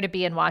crazy year to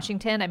be in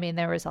Washington. I mean,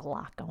 there was a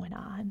lot going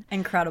on.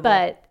 Incredible.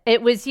 But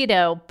it was,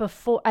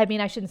 before,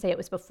 I shouldn't say it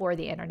was before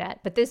the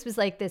internet, but this was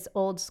like this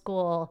old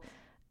school.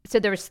 So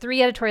there was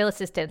 3 editorial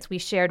assistants. We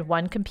shared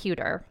one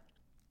computer.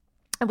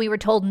 And we were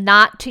told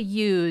not to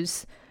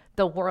use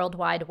the World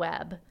Wide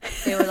Web.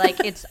 They were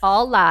like, it's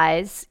all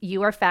lies.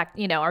 You are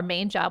our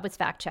main job was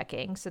fact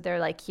checking. So they're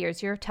like,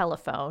 here's your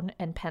telephone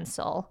and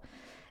pencil.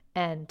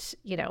 And,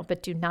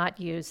 but do not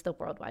use the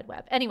World Wide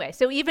Web. Anyway,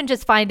 so even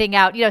just finding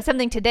out,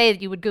 something today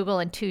that you would Google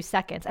in 2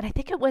 seconds. And I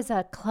think it was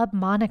a Club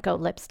Monaco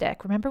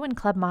lipstick. Remember when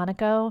Club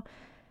Monaco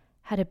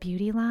had a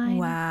beauty line?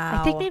 Wow.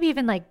 I think maybe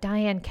even like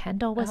Diane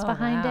Kendall was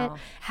behind it.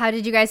 How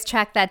did you guys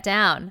track that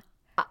down?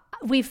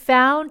 We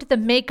found the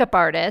makeup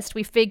artist.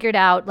 We figured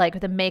out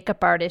like the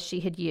makeup artist she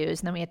had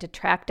used. And then we had to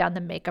track down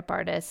the makeup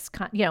artist,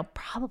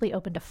 probably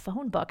opened a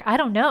phone book. I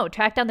don't know.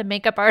 Track down the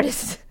makeup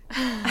artist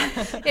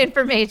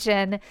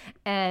information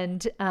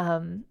and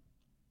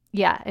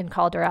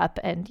called her up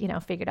and,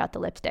 figured out the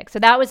lipstick. So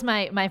that was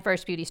my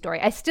first beauty story.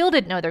 I still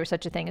didn't know there was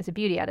such a thing as a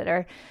beauty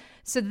editor.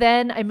 So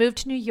then I moved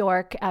to New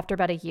York after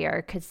about a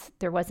year because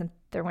there weren't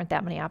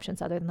that many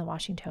options other than the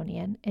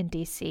Washingtonian in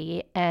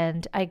DC.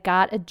 And I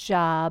got a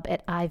job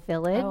at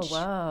iVillage.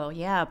 Oh, whoa.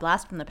 Yeah.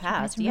 Blast from the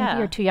past. Yeah.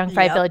 You're too young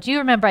for iVillage. You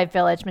remember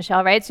iVillage,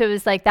 Michelle, right? So it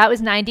was like, that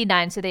was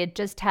 99. So they had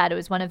just had, it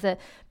was one of the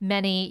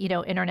many,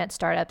 internet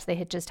startups. They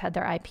had just had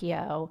their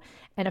IPO.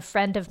 And a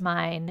friend of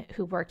mine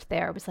who worked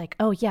there was like,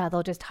 oh yeah,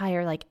 they'll just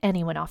hire like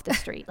anyone off the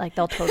street. Like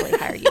they'll totally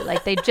hire you.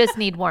 Like they just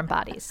need warm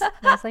bodies. And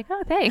I was like,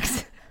 oh,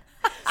 thanks.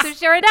 So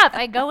sure enough,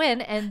 I go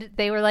in and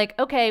they were like,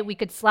 okay, we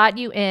could slot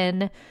you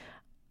in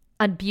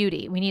on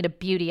beauty. We need a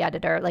beauty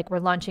editor. Like we're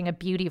launching a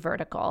beauty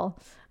vertical.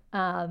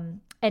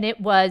 And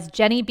it was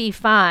Jenny B.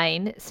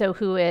 Fine,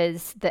 who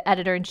is the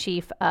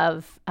editor-in-chief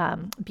of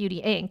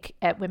Beauty Inc.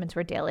 at Women's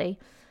Wear Daily.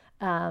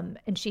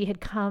 And she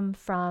had come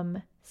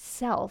from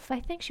Self. I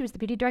think she was the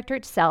beauty director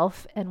at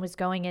Self and was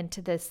going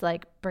into this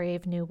like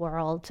brave new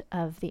world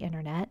of the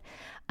internet.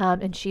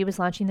 And she was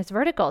launching this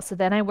vertical. So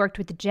then I worked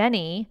with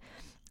Jenny.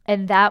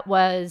 And that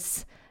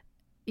was,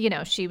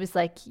 she was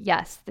like,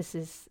 yes,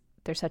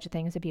 there's such a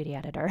thing as a beauty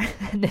editor.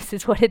 And this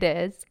is what it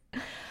is.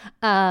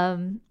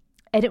 And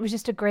it was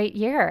just a great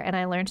year. And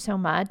I learned so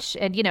much.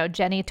 And,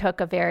 Jenny took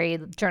a very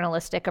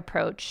journalistic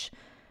approach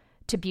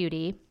to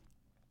beauty.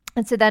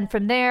 And so then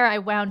from there, I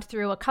wound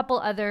through a couple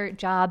other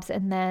jobs.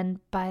 And then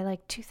by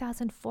like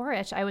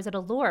 2004-ish, I was at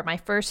Allure, my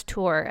first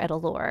tour at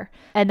Allure.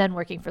 And then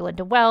working for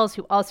Linda Wells,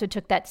 who also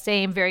took that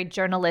same very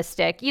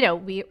journalistic,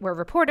 we're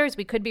reporters.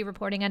 We could be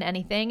reporting on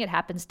anything. It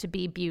happens to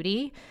be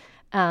beauty.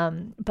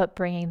 But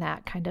bringing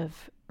that kind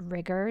of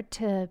rigor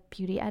to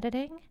beauty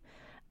editing.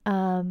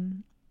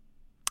 And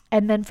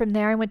then from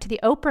there, I went to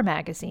the Oprah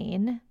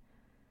magazine.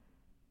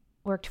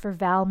 Worked for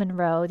Val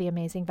Monroe, the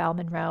amazing Val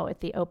Monroe at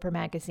the Oprah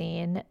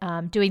magazine,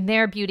 doing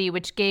their beauty,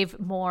 which gave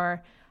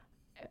more,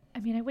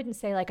 I wouldn't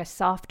say like a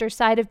softer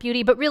side of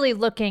beauty, but really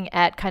looking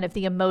at kind of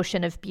the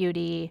emotion of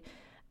beauty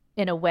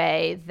in a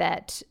way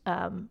that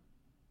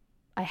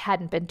I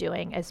hadn't been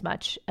doing as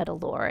much at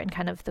Allure and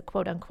kind of the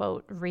quote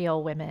unquote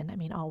real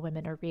women. All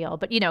women are real,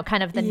 but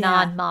kind of the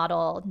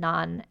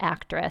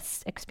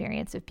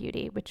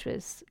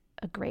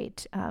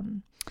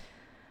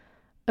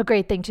a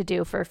great thing to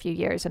do for a few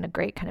years and a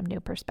great kind of new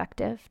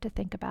perspective to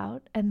think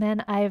about. And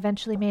then I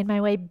eventually made my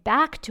way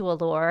back to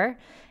Allure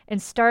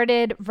and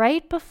started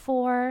right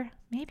before,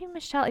 maybe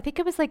Michelle, I think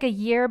it was like a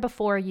year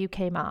before you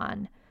came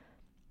on,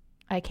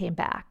 I came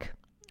back.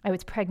 I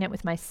was pregnant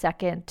with my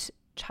second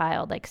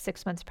child, like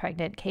 6 months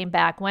pregnant, came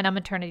back, went on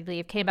maternity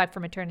leave, came back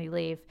from maternity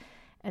leave,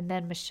 and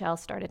then Michelle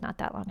started not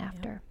that long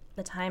after.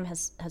 The time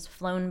has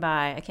flown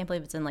by. I can't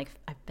believe it's in like,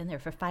 I've been there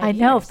for 5 years. I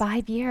know,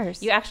 5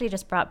 years. You actually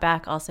just brought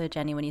back also,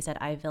 Jenny, when you said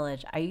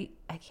iVillage. I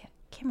can't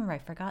remember, I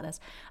forgot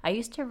this. I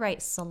used to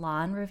write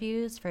salon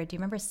reviews for, do you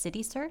remember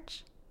City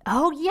Search?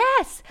 Oh,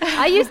 yes.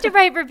 I used to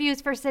write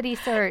reviews for City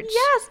Search.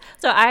 Yes.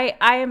 So I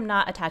am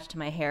not attached to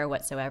my hair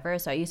whatsoever.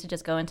 So I used to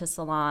just go into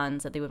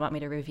salons that they would want me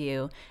to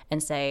review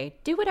and say,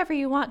 do whatever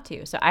you want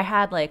to. So I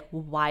had like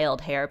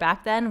wild hair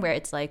back then where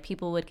it's like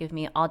people would give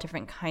me all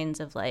different kinds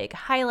of like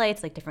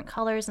highlights, like different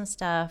colors and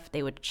stuff.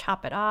 They would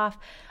chop it off.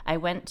 I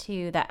went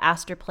to that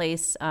Astor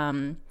Place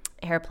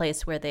hair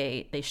place where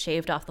they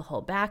shaved off the whole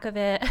back of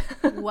it.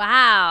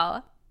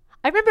 Wow.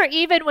 I remember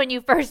even when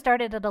you first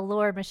started at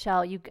Allure,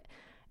 Michelle,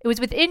 it was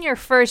within your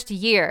first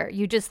year.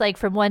 You just like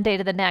from one day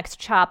to the next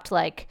chopped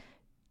like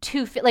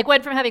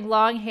went from having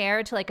long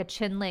hair to like a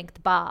chin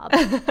length bob.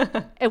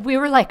 And we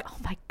were like, oh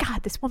my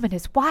God, this woman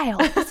is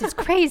wild. This is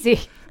crazy.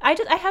 I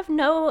have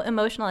no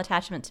emotional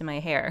attachment to my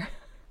hair.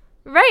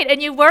 Right. And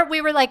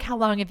we were like, how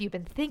long have you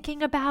been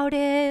thinking about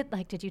it?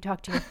 Like, did you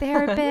talk to your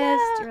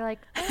therapist? You're like,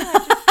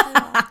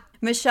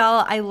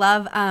 Michelle, I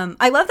love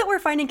that we're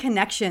finding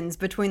connections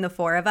between the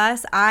four of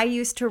us. I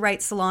used to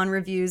write salon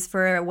reviews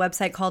for a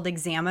website called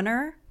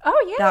Examiner.com.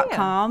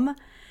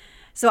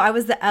 So I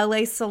was the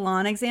LA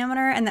Salon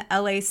Examiner and the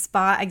LA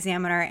Spa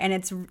Examiner, and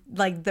it's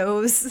like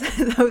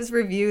those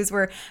reviews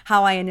were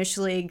how I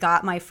initially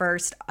got my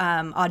first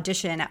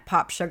audition at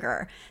Pop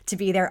Sugar to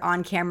be their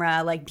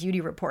on-camera like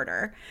beauty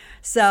reporter.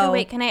 So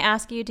wait, can I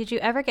ask you, did you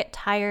ever get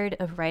tired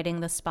of writing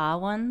the spa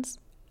ones?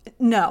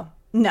 No.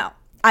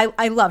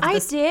 I loved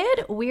this. I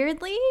did,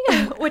 weirdly,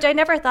 which I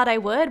never thought I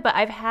would, but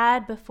I've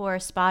had before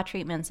spa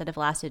treatments that have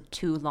lasted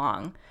too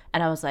long.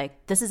 And I was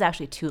like, this is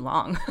actually too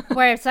long.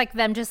 Where it's like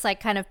them just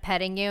like kind of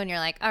petting you and you're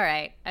like, all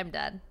right, I'm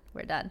done.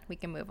 We're done. We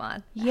can move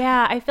on.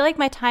 Yeah, I feel like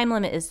my time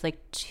limit is like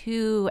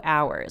 2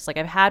 hours. Like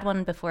I've had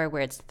one before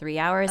where it's 3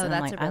 hours and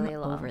I'm like, I'm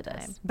over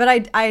this. But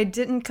I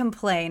didn't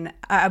complain.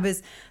 I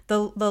was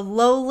the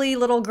lowly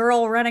little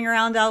girl running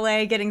around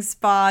LA getting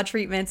spa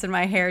treatments and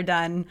my hair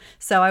done.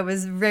 So I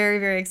was very,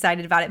 very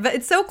excited about it. But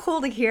it's so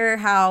cool to hear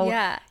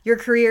how your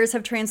careers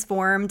have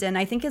transformed. And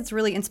I think it's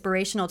really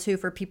inspirational too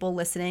for people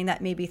listening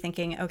that may be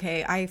thinking,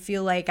 okay, I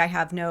feel like I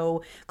have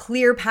no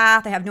clear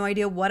path. I have no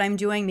idea what I'm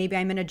doing. Maybe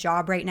I'm in a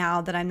job right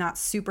now that I'm not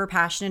super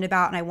passionate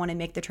about and I want to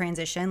make the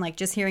transition. Like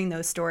just hearing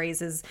those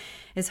stories is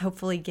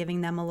hopefully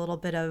giving them a little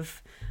bit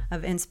of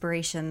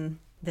inspiration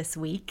this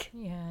week.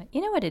 Yeah. You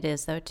know what it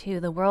is though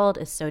too? The world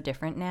is so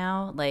different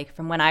now. Like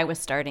from when I was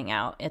starting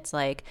out, it's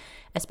like,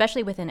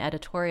 especially within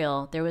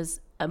editorial, there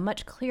was a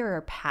much clearer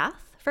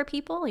path for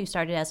people. You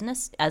started as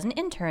an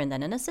intern,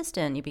 then an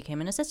assistant, you became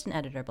an assistant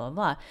editor, blah,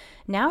 blah, blah.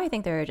 Now I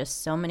think there are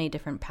just so many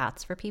different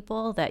paths for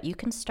people that you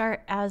can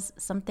start as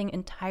something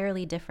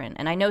entirely different.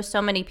 And I know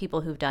so many people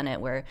who've done it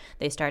where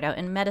they start out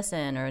in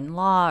medicine or in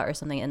law or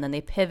something, and then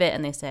they pivot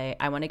and they say,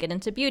 I want to get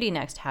into beauty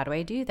next. How do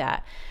I do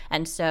that?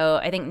 And so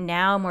I think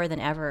now more than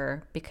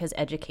ever, because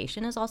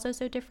education is also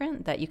so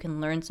different, that you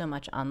can learn so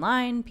much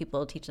online.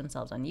 People teach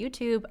themselves on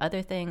YouTube,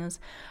 other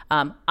things.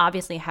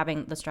 Obviously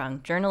having the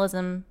strong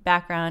journalism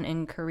background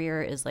and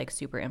career is like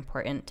super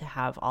important to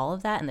have all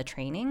of that and the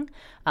training.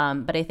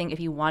 But I think if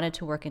you wanted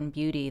to work in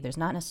beauty, there's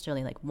not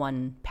necessarily like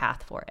one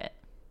path for it.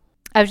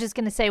 I was just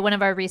going to say one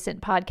of our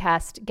recent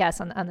podcast guests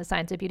on the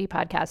Science of Beauty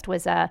podcast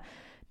was a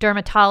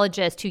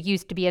dermatologist who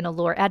used to be an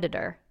Allure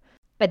editor.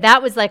 But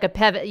that was like a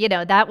pivot,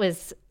 that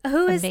was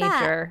Who is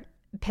major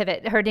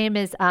pivot. Her name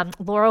is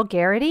Laurel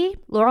Garrity.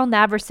 Laurel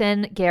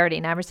Naverson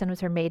Garrity. Naverson was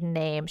her maiden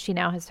name. She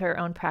now has her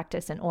own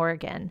practice in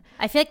Oregon.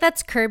 I feel like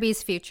that's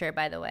Kirby's future,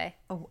 by the way.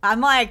 Oh,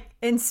 I'm like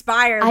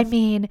inspired. I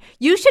mean,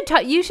 you should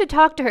talk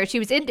to her.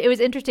 It was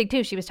interesting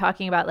too. She was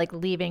talking about like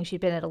leaving.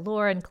 She'd been at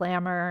Allure and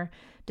Glamour,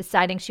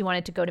 deciding she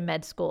wanted to go to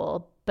med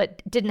school,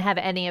 but didn't have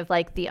any of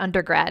like the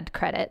undergrad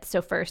credits.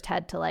 So first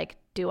had to like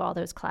do all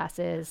those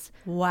classes.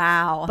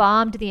 Wow.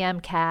 Bombed the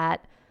MCAT.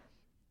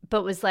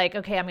 But was like,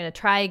 okay, I'm going to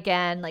try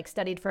again, like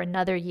studied for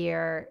another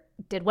year,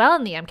 did well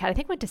in the MCAT. I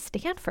think went to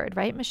Stanford,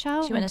 right,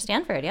 Michelle? She went to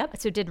Stanford, yep.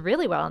 So did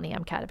really well in the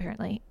MCAT,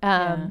 apparently.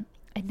 And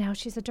now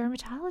she's a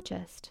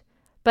dermatologist.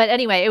 But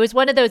anyway, it was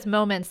one of those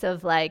moments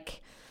of like,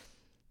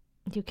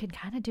 you can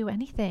kind of do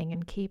anything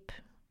and keep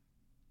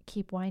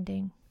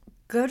winding.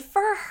 Good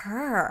for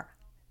her.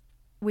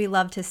 We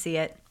love to see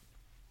it.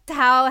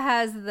 How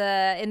has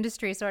the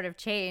industry sort of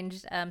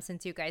changed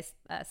since you guys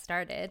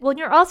started? Well,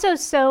 you're also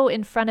so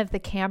in front of the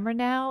camera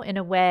now in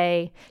a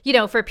way,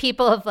 for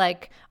people of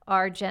like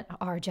our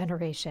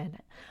generation.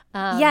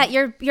 Yeah,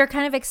 you're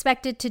kind of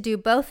expected to do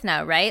both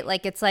now, right?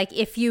 Like it's like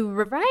if you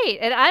right,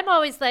 and I'm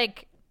always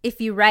like,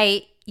 if you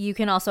write, you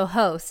can also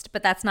host,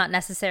 but that's not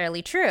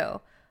necessarily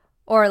true.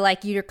 or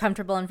like you're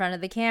comfortable in front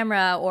of the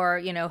camera, or,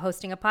 you know,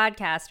 hosting a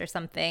podcast or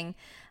something.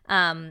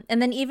 And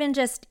then even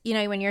just, you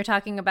know, when you're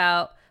talking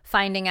about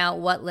finding out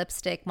what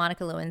lipstick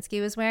Monica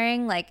Lewinsky was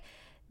wearing, like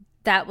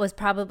that was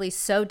probably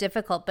so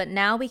difficult. But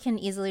now we can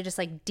easily just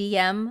like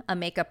DM a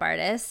makeup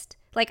artist.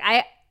 Like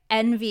I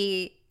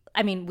envy,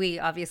 I mean, we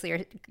obviously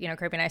are, you know,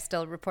 Kirby and I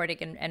still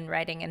reporting and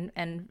writing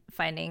and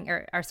finding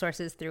our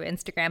sources through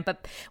Instagram.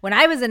 But when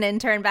I was an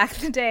intern back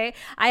in the day,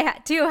 I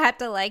had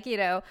to like, you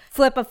know,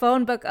 flip a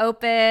phone book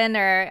open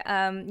or,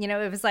 you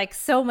know, it was like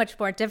so much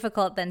more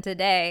difficult than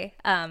today.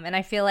 And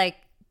I feel like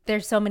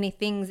there's so many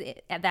things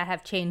that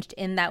have changed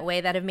in that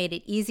way that have made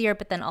it easier,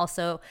 but then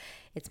also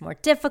it's more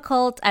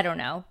difficult. I don't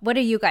know. What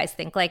do you guys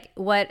think? Like,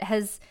 what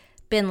has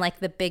been like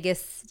the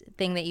biggest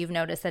thing that you've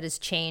noticed that has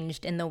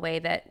changed in the way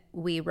that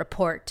we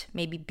report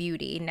maybe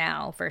beauty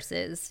now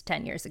versus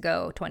 10 years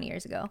ago, 20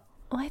 years ago?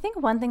 Well, I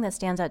think one thing that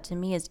stands out to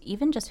me is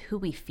even just who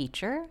we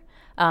feature.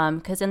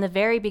 Because in the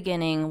very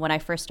beginning, when I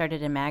first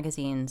started in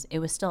magazines, it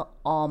was still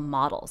all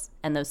models.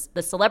 And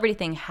the celebrity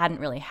thing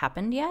hadn't really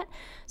happened yet.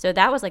 So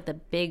that was like the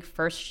big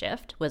first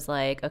shift was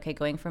like, okay,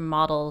 going from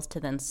models to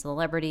then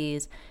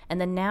celebrities.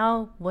 And then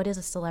now, what is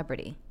a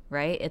celebrity,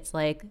 right? It's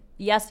like,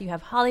 yes, you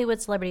have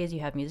Hollywood celebrities, you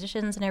have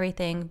musicians and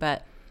everything,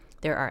 but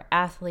there are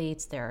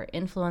athletes, there are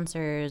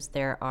influencers,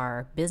 there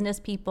are business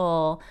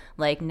people.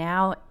 Like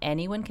now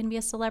anyone can be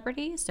a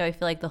celebrity. So I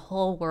feel like the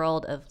whole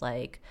world of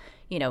like,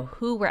 you know,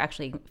 who we're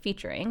actually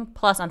featuring,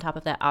 plus on top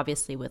of that,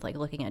 obviously with like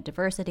looking at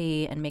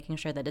diversity and making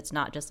sure that it's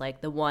not just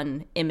like the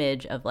one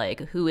image of like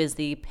who is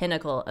the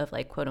pinnacle of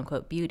like quote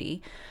unquote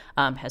beauty,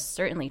 has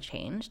certainly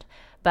changed.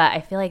 But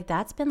I feel like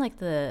that's been like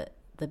the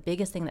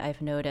biggest thing that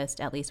I've noticed,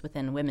 at least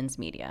within women's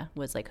media,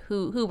 was like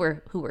who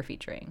we're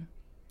featuring.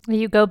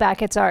 You go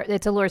back, it's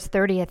Allure's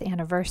 30th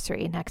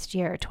anniversary next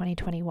year,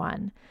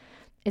 2021.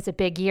 It's a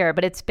big year,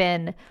 but it's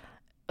been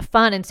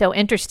fun and so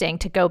interesting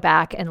to go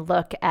back and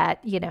look at,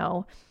 you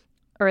know,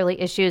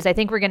 early issues. I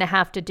think we're going to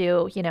have to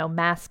do, you know,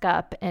 mask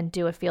up and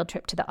do a field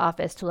trip to the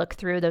office to look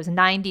through those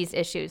 90s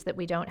issues that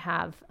we don't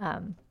have,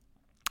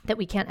 that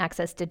we can't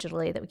access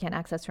digitally, that we can't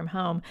access from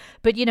home.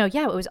 But, you know,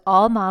 yeah, it was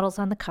all models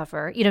on the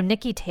cover. You know,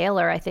 Nikki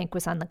Taylor, I think,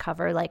 was on the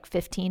cover like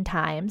 15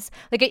 times.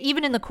 Like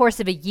even in the course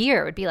of a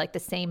year, it would be like the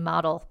same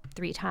model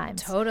 3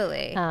 times.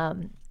 Totally.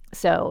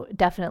 So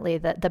definitely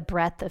the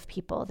breadth of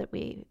people that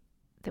we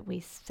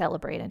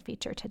celebrate and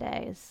feature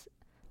today is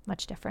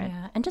much different.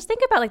 Yeah. And just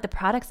think about like the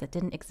products that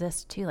didn't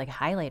exist too, like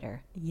highlighter.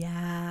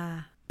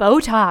 Yeah.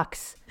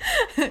 Botox.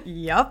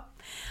 Yep.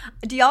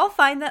 Do y'all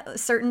find that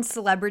certain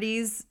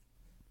celebrities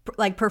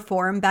like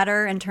perform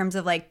better in terms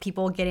of like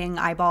people getting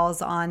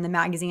eyeballs on the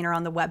magazine or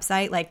on the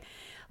website,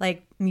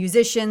 like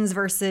musicians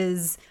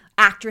versus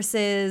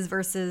actresses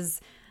versus,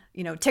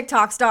 you know,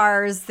 TikTok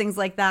stars, things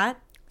like that?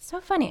 So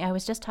funny. I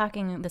was just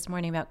talking this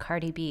morning about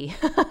Cardi B.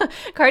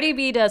 Cardi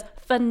B does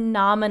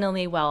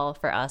phenomenally well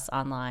for us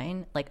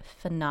online, like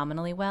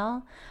phenomenally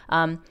well.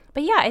 But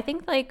yeah, I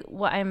think like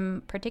what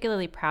I'm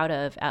particularly proud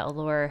of at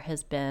Allure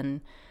has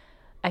been,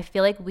 I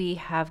feel like we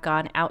have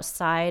gone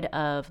outside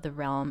of the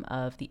realm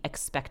of the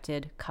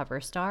expected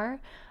cover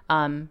star.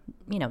 You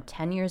know,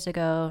 10 years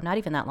ago, not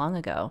even that long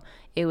ago,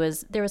 there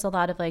was a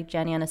lot of like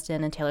Jenny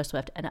Aniston and Taylor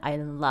Swift, and I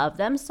love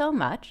them so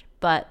much,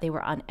 but they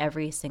were on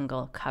every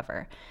single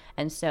cover.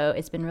 And so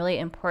it's been really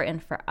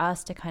important for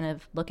us to kind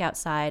of look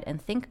outside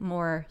and think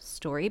more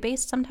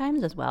story-based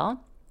sometimes as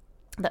well.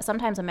 That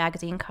sometimes a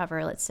magazine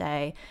cover, let's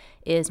say,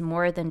 is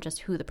more than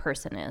just who the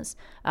person is.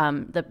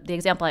 The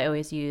example I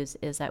always use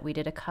is that we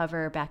did a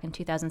cover back in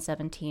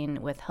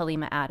 2017 with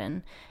Halima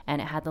Aden,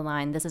 and it had the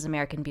line, "This is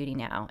American Beauty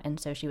now." And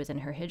so she was in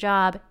her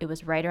hijab. It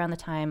was right around the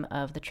time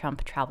of the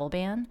Trump travel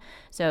ban.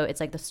 So it's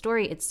like the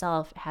story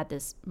itself had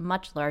this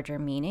much larger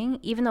meaning,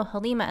 even though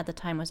Halima at the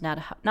time was not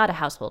a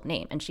household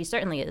name. And she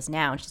certainly is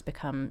now, and she's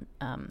become,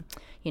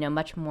 you know,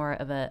 much more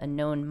of a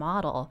known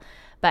model.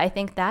 But I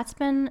think that's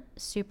been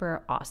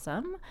super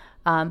awesome.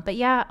 But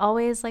yeah,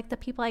 always like the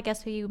people, I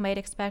guess, who you might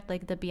expect,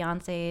 like the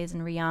Beyoncés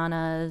and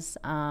Rihannas.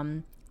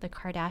 The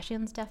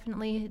Kardashians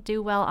definitely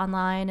do well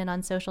online and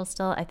on social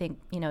still. I think,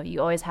 you know, you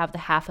always have the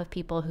half of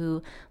people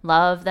who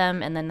love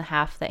them and then the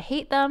half that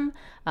hate them.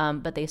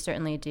 But they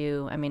certainly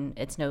do. I mean,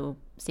 it's no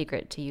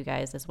secret to you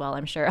guys as well,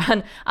 I'm sure,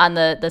 on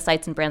the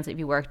sites and brands that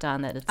you worked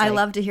on. That it's I like,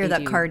 love to hear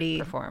that Cardi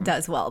perform.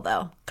 Does well,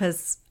 though,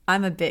 because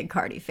I'm a big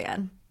Cardi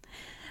fan.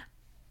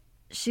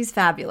 She's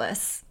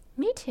fabulous.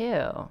 Me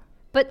too.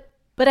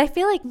 But I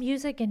feel like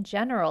music in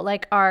general,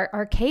 like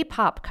our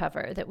K-pop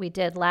cover that we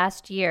did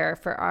last year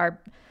for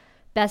our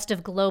Best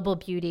of Global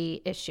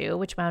Beauty issue,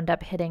 which wound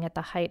up hitting at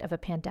the height of a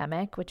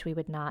pandemic, which we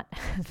would not,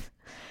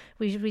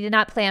 we did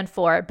not plan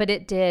for, but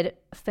it did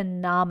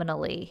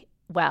phenomenally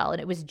well. And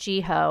it was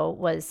Jihyo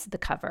was the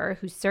cover,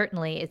 who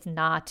certainly is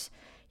not,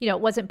 you know,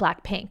 it wasn't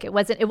Blackpink. It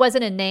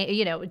wasn't a name,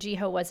 you know,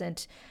 Jihyo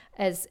wasn't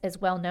as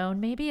well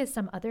known maybe as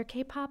some other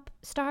K-pop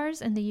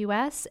stars in the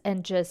US,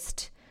 and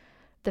just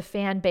the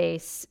fan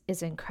base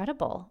is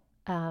incredible.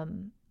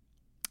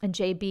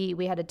 JB,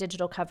 we had a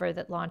digital cover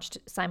that launched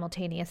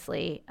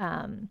simultaneously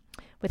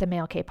with a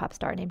male K-pop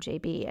star named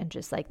JB, and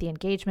just like the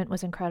engagement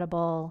was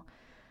incredible.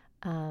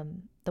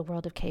 The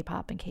world of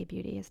K-pop and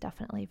K-beauty is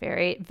definitely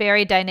very,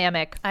 very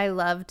dynamic. I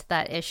loved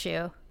that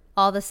issue.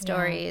 All the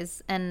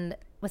stories. Yeah. And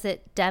was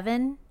it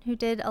Devin who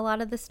did a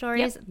lot of the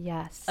stories? Yep.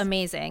 Yes.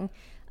 Amazing.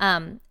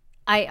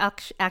 I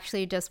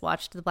actually just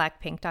watched the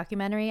Blackpink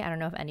documentary. I don't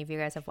know if any of you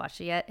guys have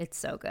watched it yet. It's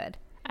so good.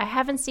 I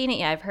haven't seen it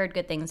yet. I've heard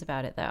good things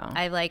about it, though.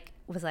 I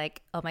was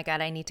like, oh my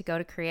God, I need to go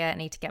to Korea. I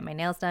need to get my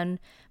nails done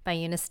by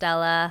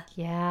Unistella.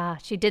 Yeah,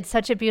 she did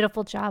such a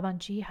beautiful job on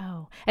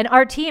Jiho. And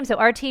our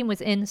team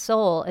was in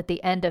Seoul at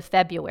the end of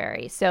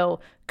February. So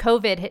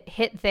COVID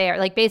hit there.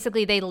 Like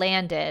basically they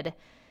landed,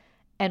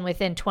 and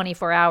within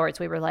 24 hours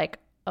we were like,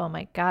 oh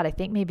my God, I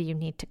think maybe you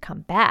need to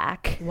come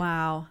back.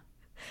 Wow.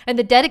 And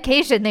the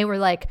dedication, they were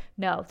like,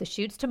 no, the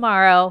shoot's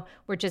tomorrow.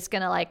 We're just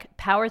going to like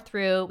power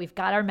through. We've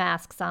got our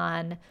masks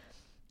on.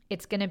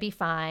 It's going to be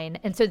fine.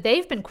 And so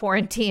they've been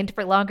quarantined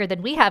for longer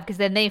than we have, because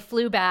then they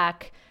flew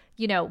back,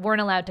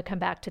 weren't allowed to come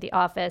back to the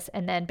office.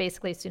 And then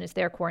basically as soon as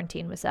their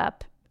quarantine was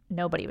up,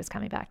 nobody was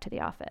coming back to the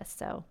office.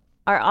 So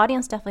our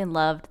audience definitely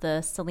loved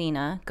the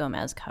Selena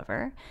Gomez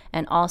cover.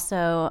 And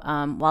also,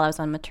 while I was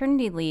on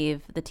maternity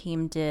leave, the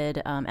team did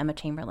Emma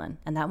Chamberlain.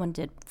 And that one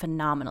did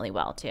phenomenally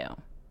well, too.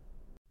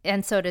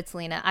 And so did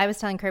Selena. I was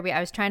telling Kirby, I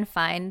was trying to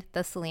find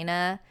the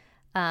Selena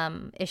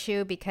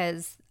issue,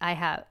 because I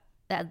have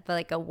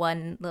like a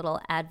one little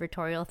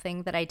advertorial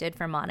thing that I did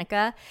for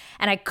Monica,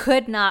 and I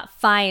could not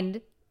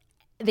find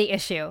the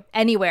issue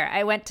anywhere.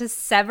 I went to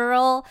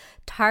several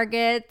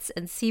Targets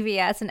and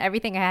CVS and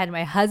everything. I had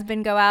my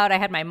husband go out. I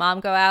had my mom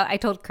go out. I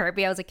told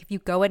Kirby, I was like, if you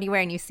go anywhere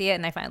and you see it,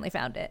 and I finally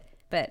found it.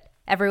 But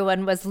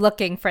everyone was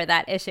looking for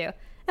that issue.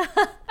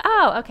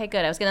 Oh, okay,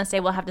 good. I was going to say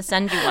we'll have to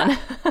send you one.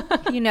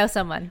 You know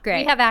someone.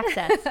 Great. We have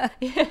access.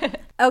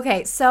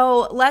 Okay,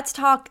 so let's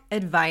talk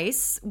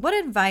advice. What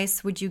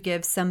advice would you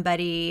give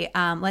somebody,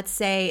 let's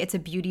say it's a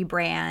beauty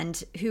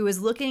brand, who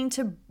is looking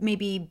to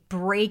maybe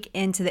break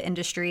into the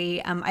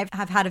industry?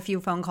 I've had a few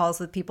phone calls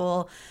with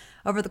people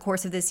over the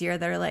course of this year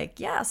that are like,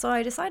 yeah, so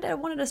I decided I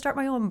wanted to start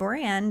my own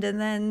brand,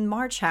 and then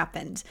March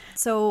happened.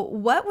 So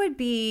what would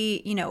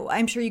be,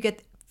 I'm sure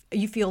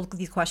you field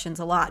these questions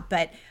a lot,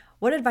 but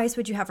what advice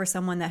would you have for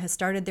someone that has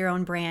started their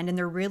own brand and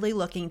they're really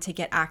looking to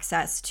get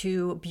access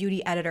to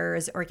beauty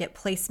editors, or get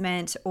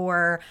placement,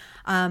 or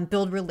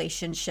build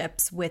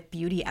relationships with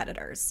beauty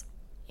editors?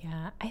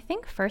 Yeah, I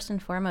think first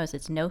and foremost,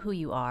 it's know who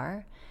you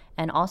are,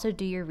 and also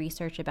do your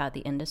research about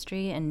the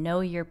industry and know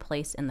your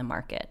place in the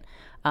market.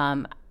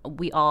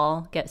 We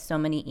all get so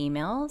many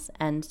emails,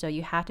 and so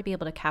you have to be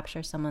able to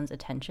capture someone's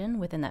attention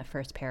within that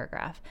first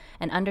paragraph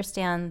and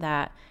understand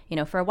that,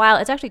 for a while,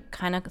 it's actually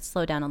kind of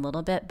slowed down a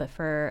little bit, but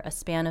for a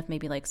span of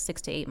maybe like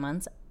 6 to 8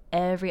 months,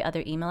 every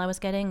other email I was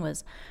getting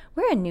was,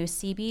 we're a new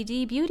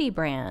CBD beauty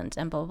brand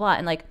and blah, blah, blah.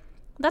 And like,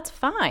 that's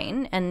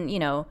fine.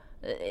 And,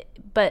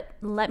 but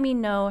let me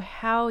know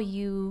how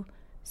you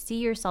see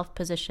yourself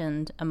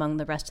positioned among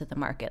the rest of the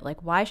market.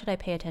 Like, why should I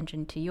pay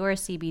attention to your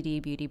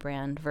CBD beauty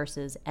brand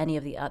versus any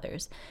of the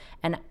others?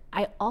 And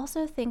I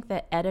also think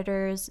that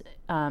editors,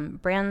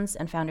 brands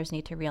and founders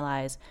need to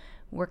realize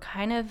we're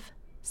kind of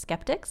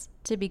skeptics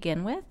to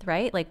begin with,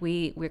 right? Like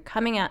we're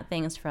coming at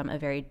things from a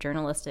very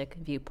journalistic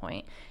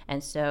viewpoint.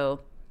 And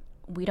so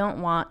we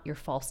don't want your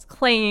false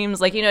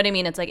claims. Like, you know what I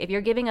mean? It's like, if you're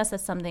giving us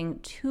something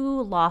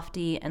too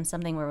lofty and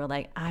something where we're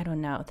like, I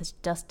don't know, this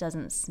just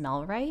doesn't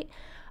smell right,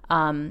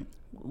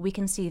 we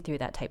can see through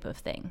that type of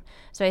thing.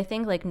 So I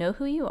think like know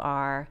who you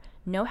are,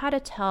 know how to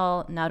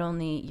tell not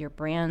only your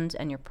brand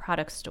and your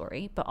product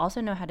story, but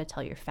also know how to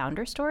tell your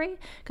founder story.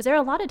 Because there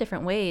are a lot of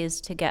different ways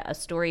to get a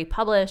story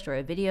published or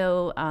a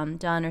video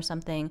done or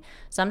something.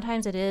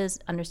 Sometimes it is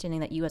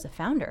understanding that you as a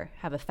founder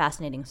have a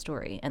fascinating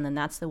story, and then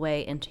that's the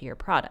way into your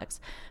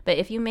products. But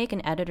if you make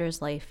an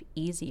editor's life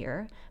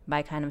easier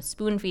by kind of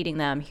spoon feeding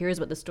them, here's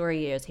what the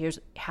story is, here's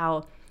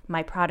how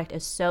my product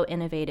is so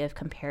innovative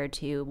compared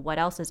to what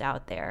else is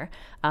out there,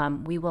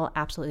 we will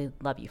absolutely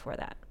love you for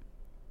that.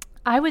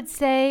 I would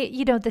say,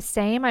 the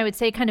same. I would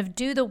say kind of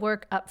do the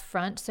work up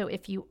front. So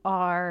if you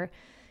are,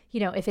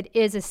 if it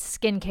is a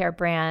skincare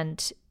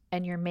brand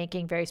and you're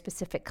making very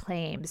specific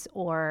claims,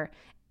 or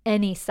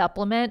any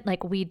supplement,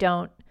 like we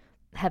don't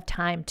have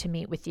time to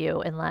meet with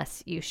you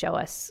unless you show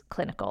us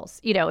clinicals.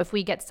 If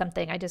we get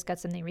something, I just got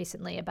something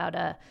recently about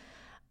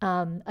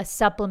a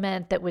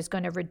supplement that was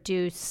going to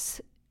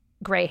reduce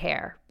gray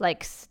hair,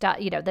 like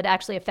that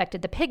actually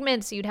affected the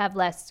pigments, so you'd have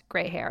less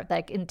gray hair.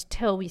 Like,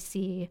 until we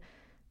see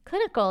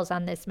clinicals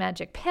on this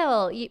magic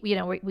pill,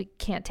 we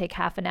can't take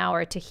half an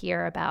hour to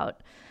hear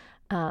about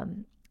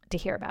it,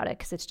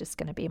 because it's just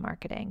going to be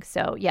marketing.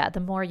 So yeah, the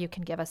more you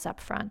can give us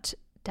up front,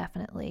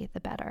 definitely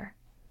the better.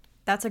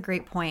 That's a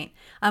great point.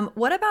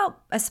 What about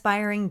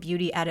aspiring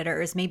beauty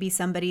editors? Maybe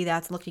somebody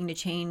that's looking to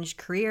change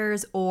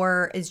careers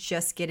or is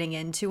just getting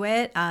into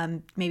it,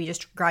 maybe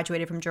just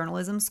graduated from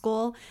journalism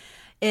school.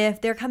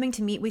 If they're coming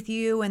to meet with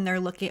you and they're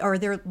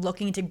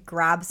looking to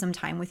grab some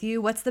time with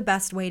you, what's the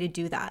best way to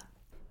do that?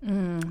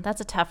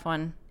 That's a tough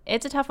one.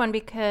 It's a tough one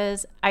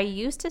because I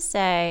used to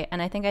say,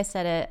 and I think I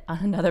said it on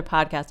another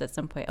podcast at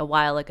some point a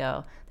while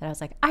ago, that I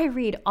was like, I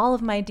read all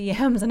of my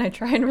DMs and I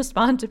try and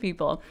respond to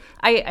people.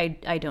 I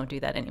don't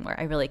do that anymore.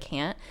 I really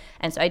can't.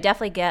 And so I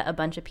definitely get a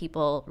bunch of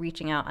people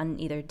reaching out on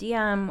either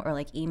DM or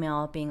like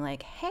email being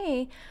like,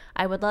 hey,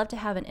 I would love to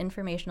have an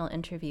informational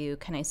interview.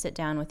 Can I sit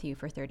down with you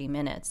for 30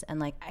 minutes? And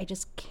like, I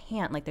just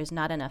can't. Like, there's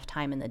not enough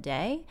time in the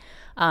day.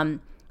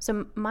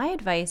 So my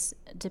advice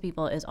to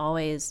people is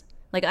always,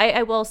 like,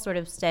 I will sort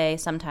of say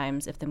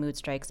sometimes if the mood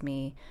strikes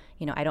me,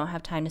 you know, I don't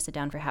have time to sit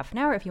down for half an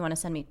hour. If you want to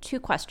send me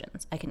 2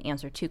 questions, I can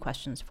answer 2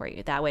 questions for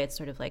you. That way it's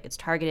sort of like it's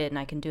targeted and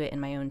I can do it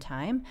in my own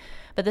time.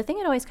 But the thing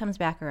it always comes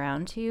back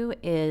around to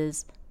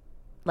is,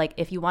 like,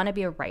 if you want to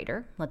be a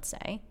writer, let's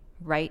say,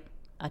 write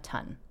a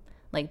ton.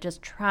 Like,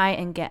 just try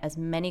and get as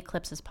many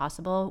clips as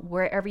possible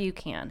wherever you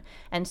can.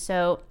 And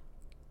so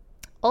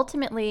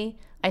ultimately,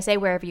 I say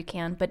wherever you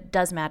can, but it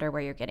does matter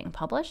where you're getting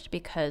published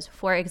because,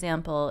 for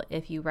example,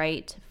 if you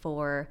write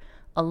for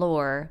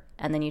Allure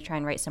and then you try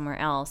and write somewhere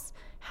else,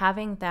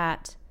 having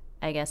that,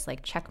 I guess,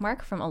 like check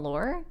mark from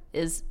Allure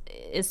is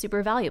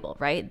super valuable,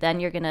 right? Then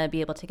you're going to be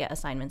able to get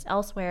assignments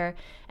elsewhere.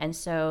 And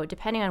so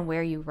depending on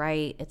where you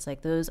write, it's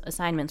like those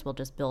assignments will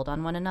just build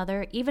on one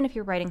another, even if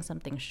you're writing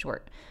something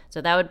short. So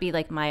that would be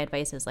like my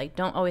advice is like,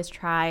 don't always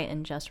try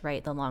and just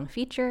write the long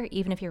feature,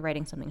 even if you're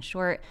writing something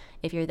short.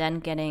 If you're then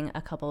getting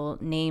a couple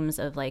names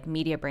of like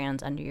media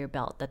brands under your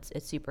belt,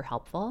 it's super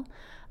helpful.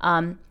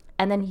 And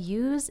then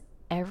use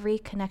every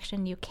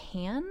connection you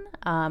can.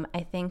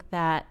 I think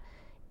that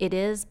it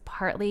is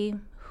partly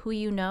who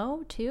you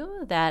know,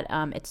 too, that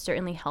it's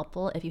certainly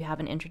helpful if you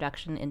have an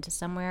introduction into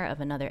somewhere of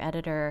another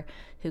editor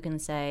who can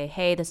say,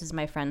 hey, this is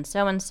my friend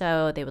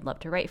so-and-so, they would love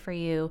to write for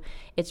you.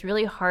 It's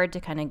really hard to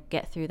kind of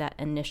get through that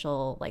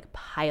initial like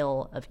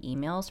pile of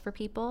emails for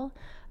people.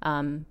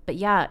 But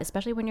yeah,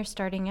 especially when you're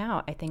starting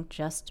out, I think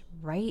just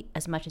write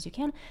as much as you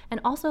can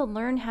and also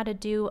learn how to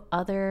do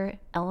other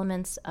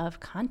elements of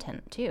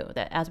content too.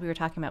 That, as we were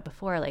talking about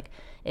before, like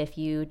if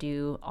you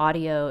do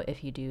audio,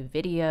 if you do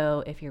video,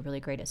 if you're really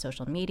great at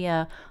social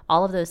media,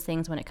 all of those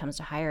things when it comes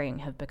to hiring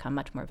have become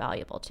much more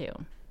valuable too.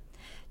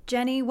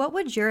 Jenny, what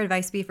would your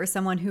advice be for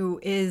someone who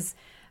is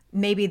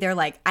maybe they're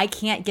like, I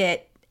can't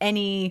get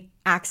any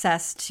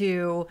access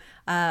to,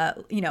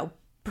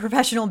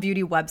 professional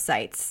beauty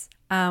websites?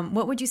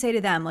 What would you say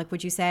to them? Like,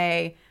 would you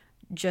say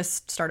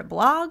just start a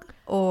blog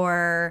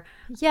or?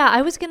 Yeah,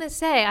 I was going to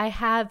say I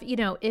have,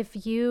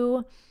 if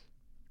you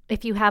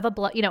have a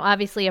blog,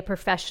 obviously a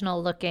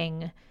professional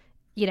looking,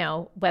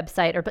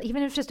 website, or but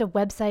even if it's just a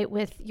website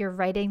with your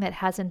writing that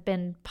hasn't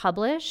been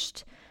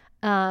published,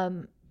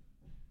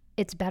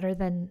 it's better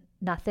than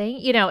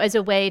nothing, as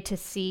a way to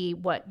see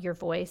what your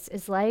voice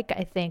is like.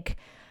 I think,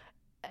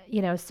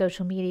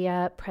 social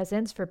media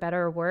presence, for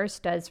better or worse,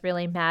 does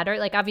really matter.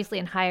 Like, obviously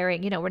in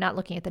hiring, we're not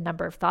looking at the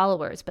number of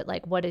followers, but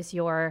like, what is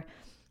your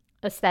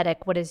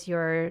aesthetic? What is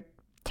your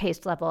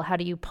taste level? How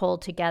do you pull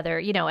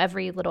together,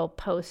 every little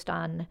post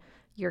on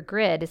your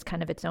grid is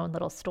kind of its own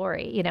little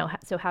story,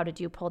 so how did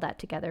you pull that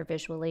together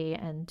visually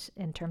and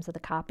in terms of the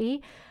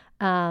copy?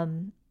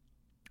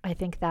 I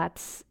think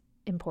that's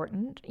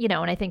important, and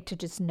I think to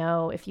just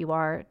know if you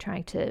are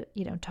trying to,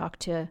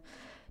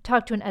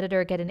 talk to an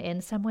editor, get an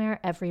in somewhere,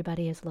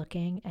 everybody is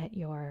looking at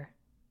your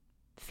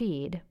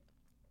feed.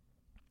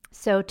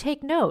 So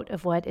take note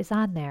of what is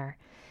on there,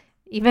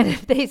 even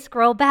if they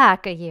scroll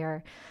back a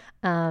year.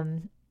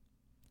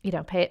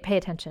 Pay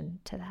attention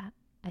to that,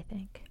 I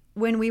think.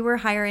 When we were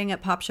hiring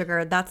at Pop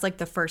Sugar, that's like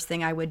the first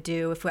thing I would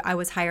do if I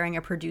was hiring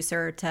a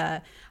producer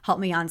to help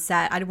me on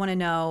set. I'd want to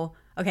know,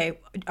 okay,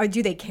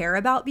 do they care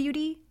about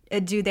beauty?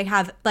 Do they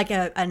have like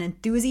an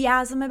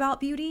enthusiasm about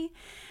beauty?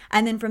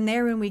 And then from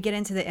there, when we get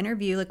into the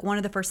interview, like one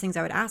of the first things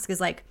I would ask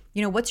is like,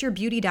 what's your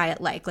beauty diet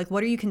like? Like,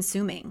 what are you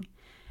consuming?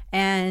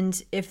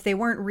 And if they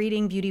weren't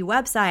reading beauty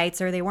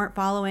websites or they weren't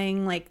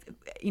following like,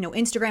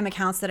 Instagram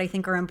accounts that I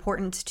think are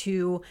important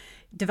to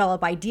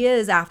develop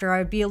ideas after,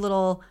 I'd be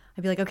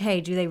like,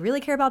 okay, do they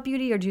really care about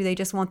beauty or do they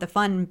just want the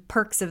fun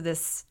perks of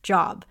this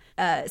job?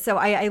 So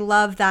I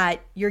love that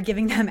you're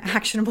giving them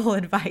actionable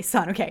advice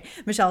on, okay,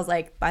 Michelle's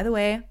like, by the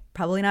way,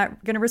 probably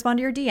not going to respond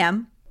to your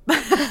DM.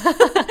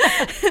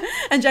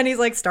 And Jenny's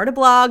like, start a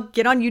blog,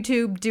 get on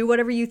YouTube, do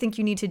whatever you think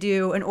you need to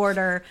do in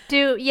order.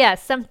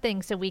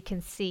 Something so we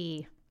can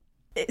see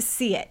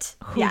it.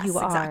 Who yes, you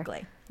are.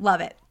 Exactly.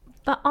 Love it.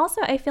 But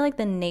also, I feel like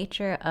the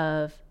nature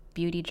of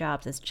beauty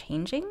jobs is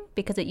changing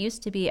because it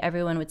used to be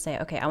everyone would say,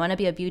 okay, I want to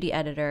be a beauty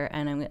editor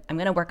and I'm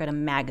going to work at a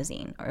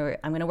magazine or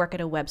I'm going to work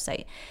at a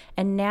website.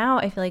 And now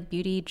I feel like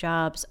beauty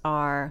jobs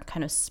are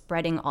kind of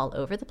spreading all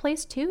over the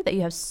place too, that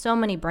you have so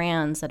many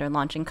brands that are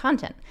launching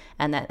content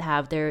and that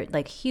have their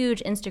like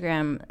huge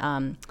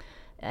Instagram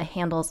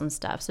handles and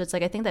stuff. So it's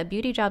like, I think that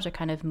beauty jobs are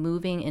kind of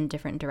moving in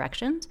different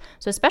directions.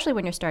 So especially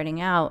when you're starting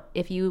out,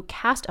 if you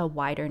cast a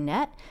wider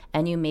net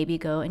and you maybe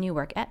go and you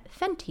work at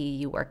Fenty,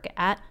 you work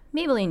at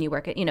Maybelline, you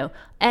work at,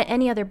 at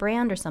any other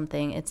brand or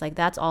something, it's like,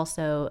 that's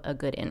also a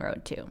good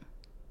inroad too.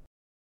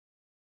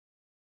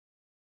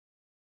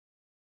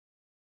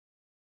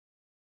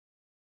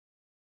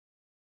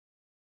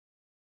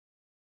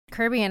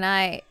 Kirby and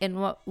I, in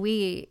what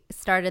we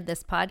started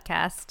this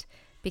podcast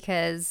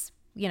because,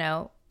 you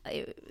know,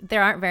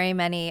 there aren't very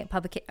many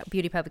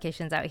beauty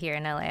publications out here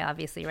in LA,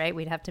 obviously, right?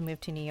 We'd have to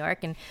move to New York,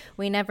 and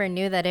we never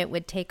knew that it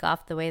would take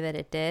off the way that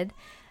it did.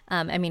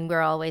 I mean,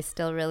 we're always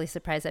still really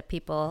surprised that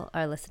people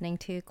are listening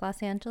to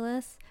Glossy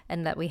Angeles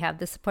and that we have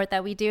the support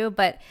that we do.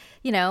 But,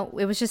 you know,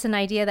 it was just an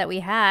idea that we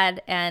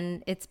had,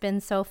 and it's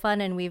been so fun,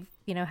 and we've,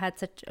 you know, had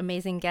such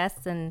amazing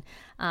guests, and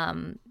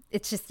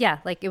it's just, yeah,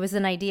 like it was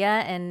an idea,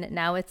 and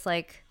now it's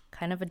like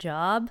kind of a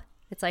job.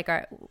 It's like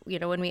our, you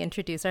know, when we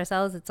introduce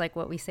ourselves, it's like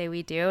what we say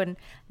we do, and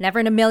never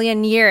in a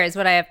million years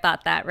would I have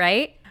thought that,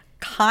 right?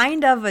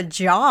 Kind of a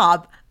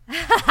job.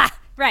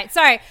 Right.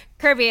 Sorry,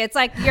 Kirby. It's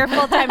like your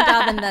full-time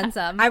job and then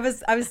some. I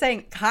was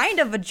saying kind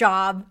of a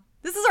job.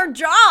 This is our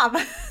job.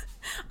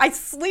 I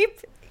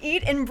sleep,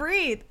 eat, and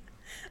breathe.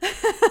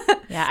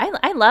 Yeah,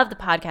 I love the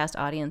podcast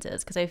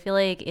audiences because I feel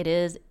like it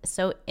is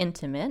so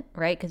intimate,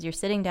 right? Because you're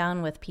sitting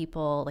down with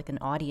people, like an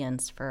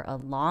audience, for a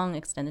long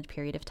extended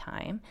period of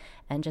time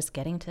and just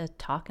getting to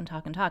talk and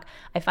talk and talk.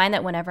 I find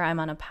that whenever I'm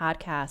on a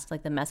podcast,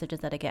 like the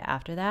messages that I get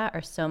after that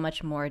are so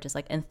much more just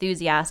like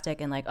enthusiastic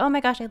and like, oh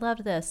my gosh, I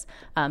loved this,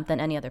 than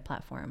any other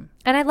platform.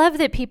 And I love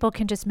that people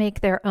can just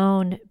make their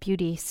own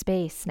beauty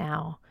space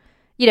now,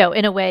 you know,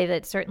 in a way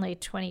that certainly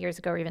 20 years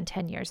ago or even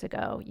 10 years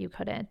ago, you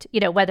couldn't, you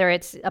know, whether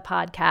it's a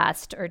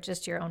podcast or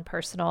just your own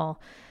personal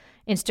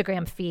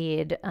Instagram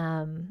feed,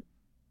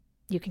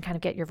 you can kind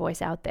of get your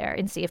voice out there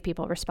and see if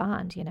people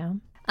respond, you know?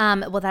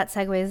 Well, that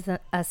segues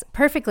us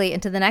perfectly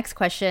into the next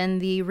question.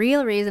 The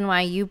real reason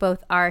why you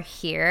both are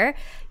here.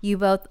 You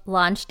both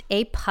launched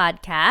a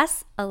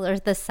podcast,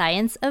 The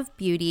Science of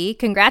Beauty.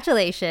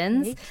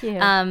 Congratulations.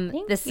 Thank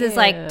you. This is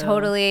like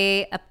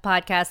totally a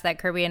podcast that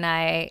Kirby and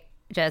I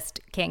just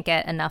can't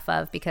get enough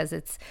of because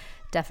it's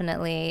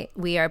definitely,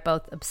 we are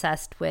both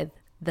obsessed with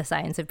the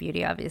science of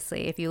beauty,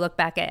 obviously. If you look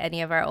back at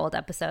any of our old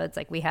episodes,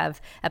 like we have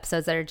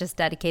episodes that are just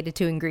dedicated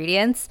to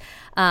ingredients.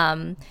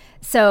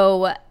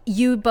 So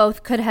you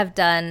both could have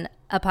done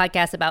a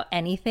podcast about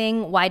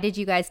anything. Why did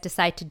you guys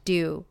decide to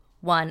do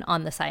one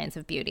on the science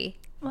of beauty?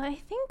 Well, I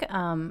think,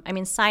 I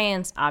mean,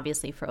 science,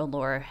 obviously, for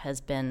Allure has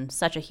been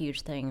such a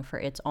huge thing for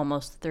its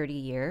almost 30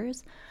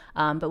 years.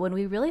 But when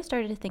we really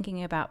started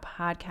thinking about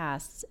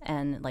podcasts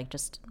and like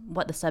just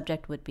what the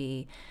subject would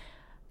be,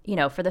 you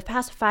know, for the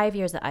past 5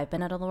 years that I've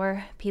been at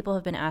Allure, people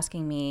have been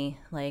asking me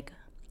like,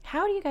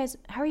 how are you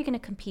going to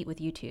compete with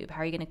YouTube?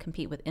 How are you going to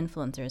compete with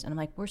influencers? And I'm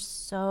like, we're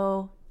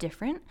so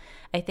different.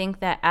 I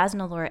think that as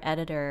an Allure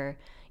editor,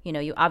 you know,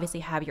 you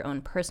obviously have your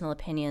own personal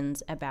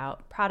opinions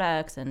about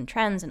products and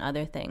trends and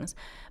other things,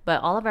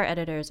 but all of our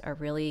editors are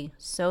really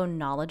so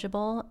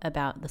knowledgeable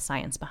about the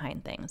science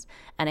behind things.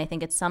 And I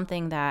think it's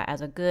something that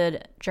as a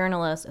good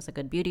journalist, as a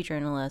good beauty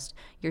journalist,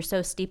 you're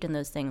so steeped in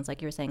those things,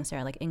 like you were saying,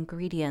 Sarah, like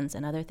ingredients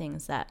and other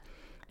things, that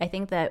I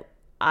think that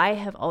I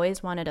have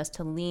always wanted us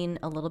to lean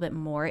a little bit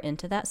more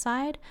into that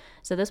side.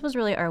 So this was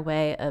really our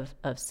way of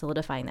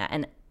solidifying that.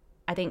 And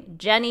I think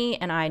Jenny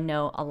and I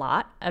know a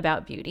lot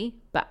about beauty,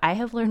 but I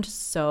have learned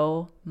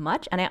so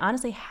much. And I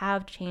honestly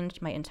have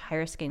changed my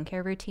entire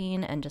skincare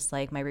routine and just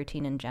like my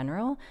routine in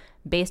general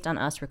based on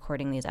us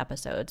recording these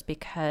episodes.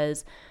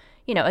 Because,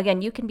 you know,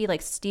 again, you can be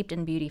like steeped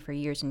in beauty for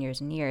years and years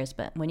and years,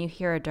 but when you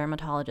hear a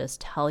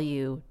dermatologist tell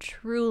you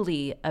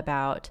truly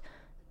about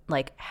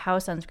like how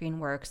sunscreen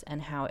works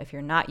and how if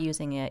you're not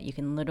using it, you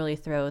can literally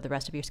throw the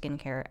rest of your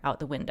skincare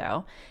out the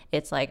window.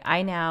 It's like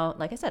I now,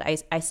 like I said,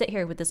 I sit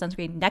here with the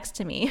sunscreen next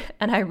to me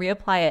and I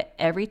reapply it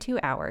every 2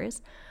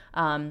 hours.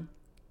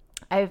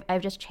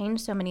 I've just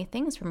changed so many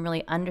things from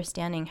really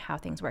understanding how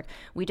things work.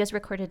 We just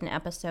recorded an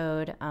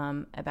episode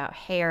about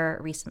hair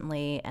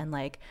recently, and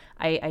like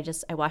I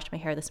washed my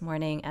hair this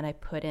morning and I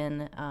put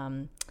in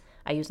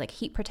I use like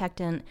heat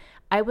protectant.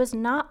 I was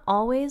not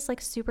always like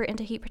super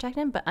into heat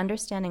protectant, but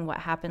understanding what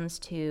happens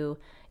to,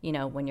 you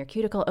know, when your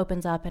cuticle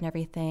opens up and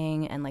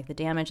everything and like the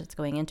damage that's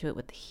going into it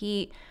with the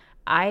heat,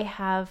 I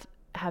have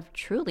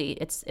truly,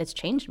 it's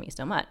changed me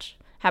so much.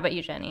 How about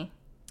you, Jenny?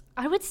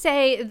 I would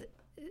say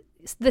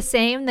the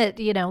same, that,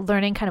 you know,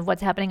 learning kind of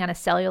what's happening on a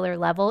cellular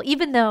level,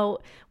 even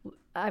though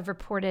I've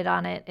reported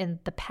on it in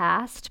the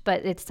past,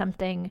 but it's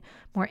something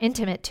more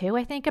intimate too,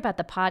 I think, about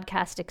the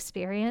podcast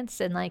experience.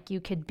 And like you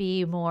could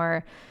be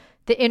more,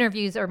 the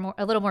interviews are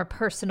a little more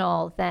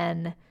personal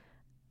than,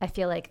 I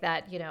feel like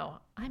that, you know,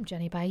 I'm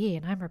Jenny Bailly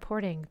and I'm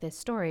reporting this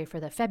story for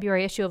the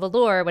February issue of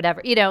Allure or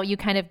whatever. You know, you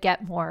kind of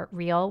get more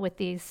real with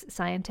these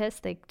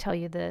scientists. They tell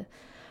you the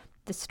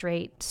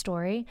straight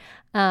story.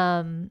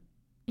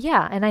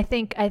 Yeah, and I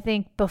think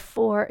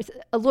before,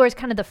 Allure is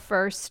kind of the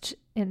first,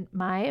 in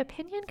my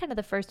opinion, kind of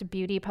the first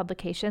beauty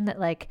publication that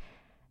like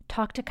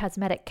talked to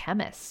cosmetic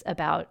chemists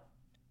about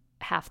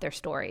half their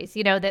stories,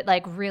 you know, that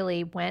like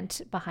really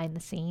went behind the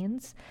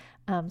scenes.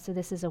 So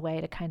this is a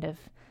way to kind of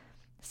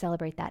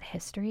celebrate that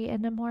history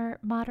in a more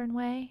modern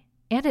way.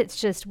 And it's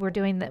just, we're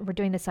doing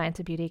the science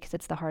of beauty because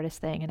it's the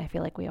hardest thing, and I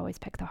feel like we always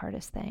pick the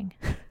hardest thing.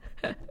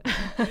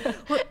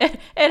 It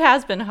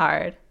has been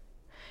hard.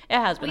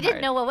 has been We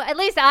didn't know at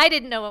least I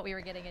didn't know what we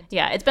were getting into.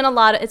 Yeah, it's been a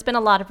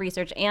lot of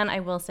research, and I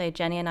will say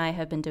Jenny and I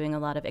have been doing a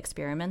lot of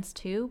experiments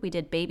too. We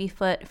did baby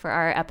foot for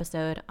our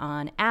episode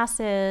on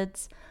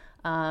acids.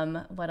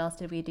 What else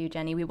did we do,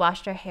 Jenny? We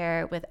washed our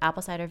hair with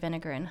apple cider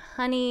vinegar and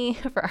honey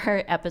for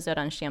our episode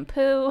on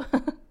shampoo.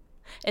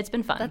 It's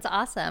been fun. That's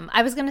awesome.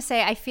 I was going to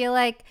say, I feel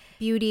like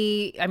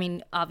beauty, I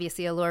mean,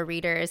 obviously Allure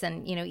readers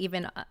and, you know,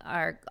 even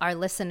our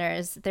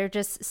listeners, they're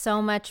just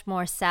so much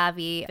more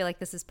savvy. I feel like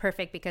this is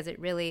perfect because it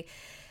really,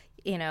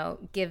 you know,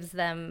 gives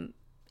them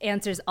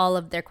answers all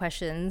of their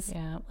questions.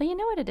 Yeah. Well, you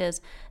know what it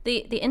is? The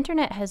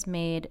internet has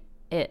made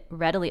it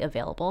readily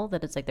available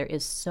that it's like there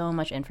is so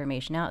much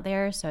information out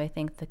there. So I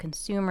think the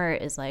consumer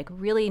is like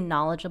really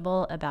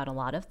knowledgeable about a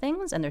lot of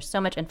things, and there's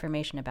so much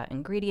information about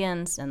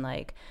ingredients and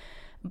like,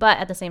 but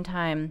at the same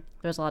time,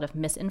 there's a lot of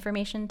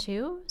misinformation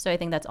too. So I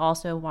think that's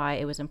also why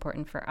it was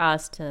important for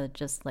us to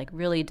just like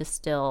really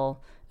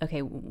distill,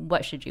 okay,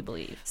 what should you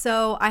believe?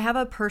 So I have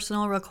a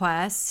personal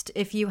request.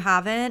 If you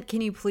haven't,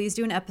 can you please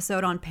do an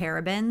episode on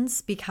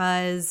parabens?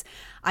 Because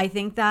I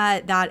think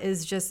that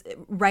is just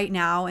right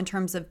now, in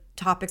terms of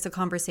topics of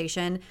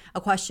conversation,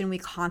 a question we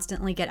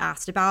constantly get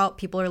asked about.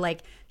 People are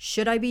like,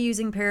 should I be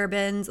using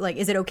parabens? Like,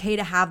 is it okay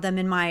to have them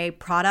in my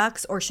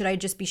products, or should I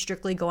just be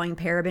strictly going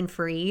paraben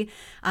free?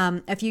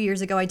 A few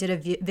years ago, I did a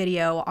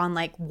video on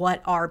like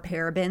what are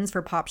parabens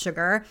for pop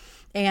sugar,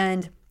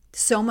 and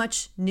so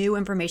much new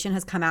information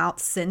has come out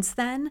since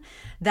then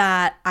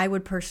that I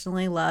would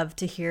personally love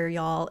to hear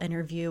y'all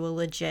interview a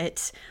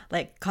legit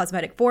like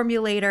cosmetic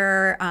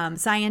formulator,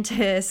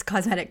 scientist,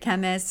 cosmetic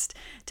chemist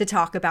to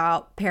talk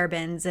about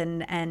parabens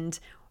and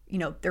you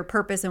know, their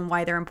purpose and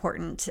why they're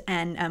important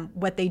and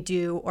what they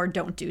do or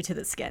don't do to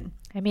the skin.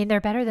 I mean,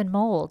 they're better than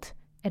mold,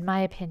 in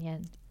my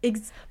opinion.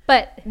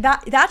 But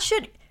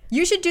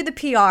You should do the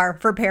PR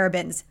for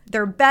parabens.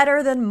 They're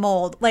better than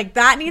mold. Like,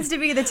 that needs to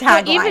be the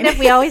tagline. Well, even if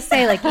we always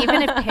say, like,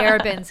 even if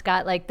parabens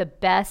got like the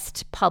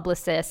best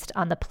publicist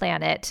on the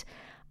planet,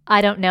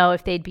 I don't know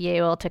if they'd be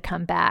able to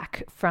come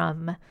back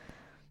from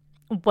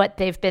what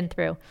they've been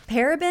through.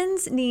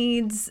 Parabens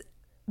needs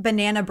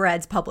Banana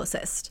Bread's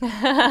publicist.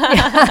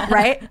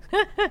 Right?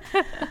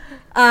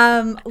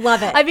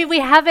 Love it. I mean,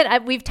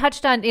 we've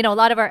touched on, you know, a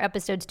lot of our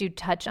episodes do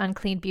touch on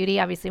clean beauty.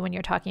 Obviously, when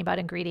you're talking about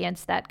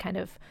ingredients, that kind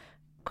of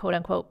quote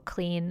unquote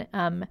clean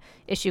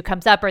issue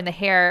comes up, or in the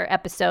hair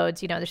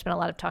episodes, you know, there's been a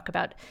lot of talk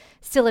about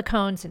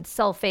silicones and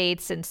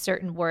sulfates and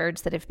certain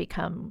words that have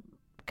become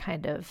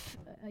kind of,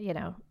 you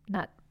know,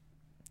 not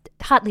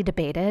hotly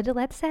debated,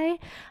 let's say,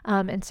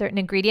 in certain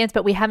ingredients,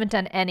 but we haven't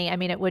done any. I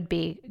mean, it would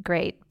be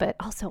great, but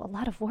also a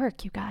lot of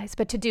work, you guys.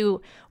 But to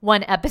do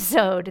one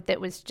episode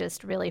that was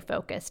just really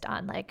focused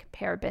on like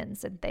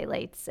parabens and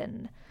phthalates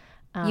and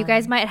you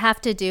guys might have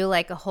to do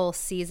like a whole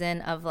season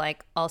of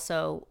like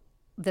also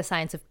the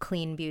science of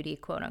clean beauty,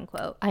 quote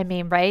unquote. I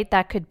mean, right?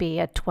 That could be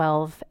a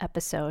 12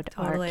 episode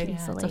Totally. arc Yeah,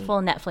 easily. It's a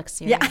full Netflix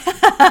series.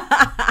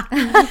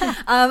 Yeah.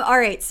 All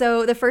right.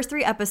 So the first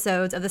 3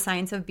 episodes of The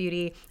Science of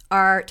Beauty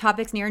are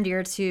topics near and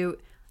dear to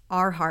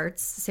our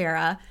hearts,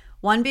 Sarah.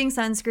 One being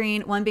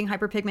sunscreen, one being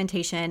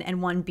hyperpigmentation,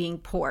 and one being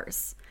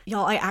pores.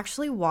 Y'all, I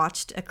actually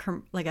watched a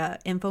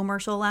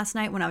infomercial last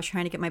night when I was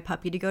trying to get my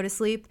puppy to go to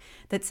sleep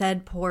that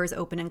said pores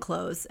open and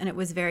close, and it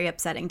was very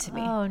upsetting to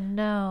me. Oh,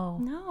 no.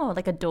 No,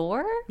 like a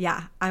door?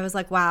 Yeah, I was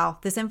like, wow,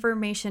 this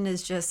information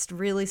is just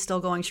really still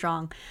going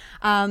strong.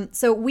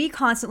 So we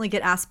constantly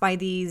get asked by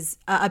these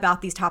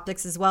about these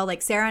topics as well.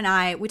 Like Sarah and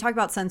I, we talk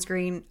about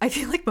sunscreen. I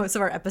feel like most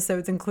of our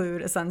episodes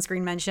include a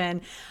sunscreen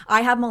mention.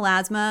 I have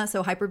melasma,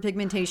 so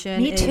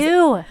hyperpigmentation. Me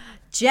too.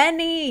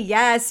 Jenny,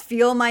 yes,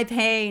 feel my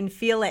pain,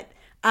 feel it.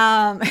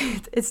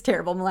 It's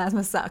terrible.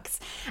 Melasma sucks.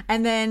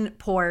 And then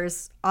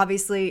pores.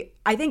 Obviously,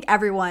 I think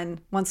everyone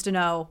wants to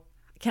know,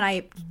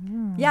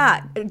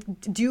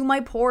 do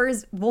my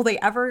pores, will they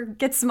ever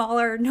get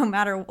smaller no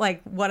matter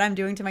like what I'm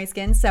doing to my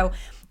skin? So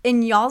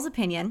in y'all's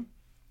opinion,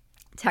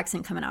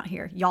 Texan coming out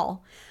here,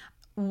 y'all,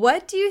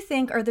 what do you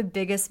think are the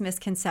biggest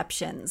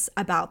misconceptions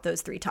about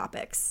those 3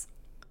 topics?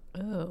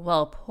 Ooh,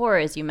 well,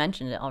 pores, you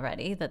mentioned it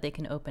already, that they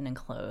can open and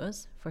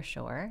close for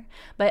sure.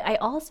 But I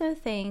also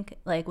think,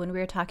 like, when we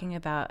were talking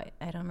about,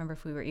 I don't remember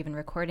if we were even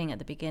recording at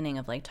the beginning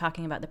of, like,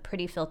 talking about the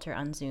pretty filter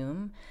on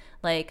Zoom,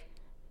 like,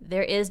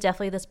 there is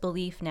definitely this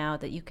belief now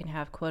that you can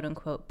have quote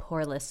unquote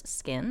poreless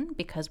skin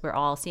because we're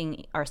all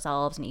seeing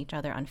ourselves and each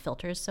other on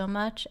filters so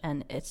much,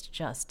 and it's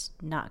just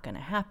not going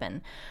to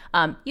happen.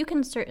 You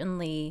can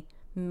certainly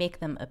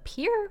make them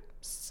appear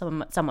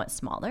somewhat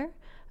smaller.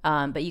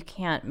 But you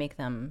can't make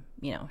them,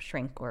 you know,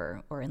 shrink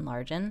or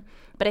enlargen.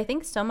 But I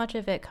think so much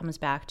of it comes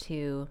back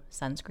to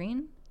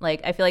sunscreen.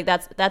 Like, I feel like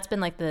that's been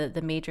like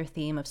the major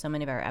theme of so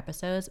many of our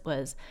episodes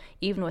was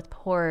even with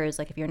pores,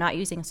 like if you're not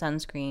using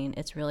sunscreen,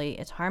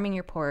 it's harming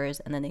your pores,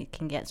 and then they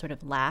can get sort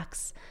of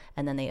lax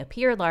and then they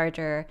appear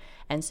larger.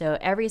 And so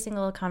every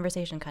single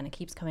conversation kind of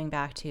keeps coming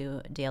back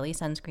to daily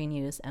sunscreen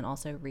use and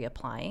also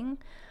reapplying.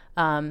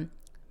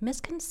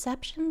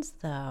 Misconceptions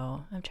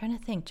though, I'm trying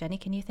to think. Jenny,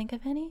 can you think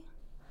of any?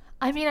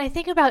 I mean, I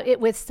think about it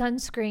with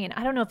sunscreen.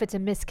 I don't know if it's a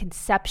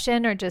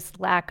misconception or just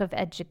lack of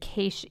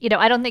education.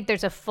 I don't think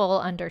there's a full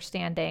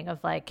understanding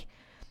of like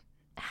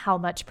how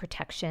much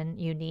protection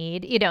you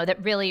need,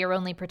 that really you're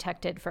only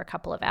protected for a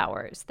couple of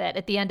hours, that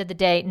at the end of the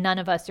day, none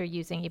of us are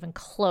using even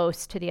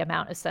close to the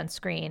amount of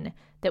sunscreen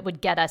that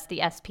would get us the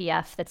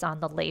SPF that's on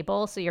the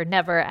label. So you're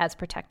never as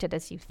protected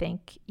as you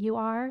think you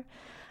are.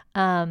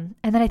 And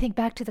then I think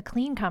back to the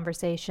clean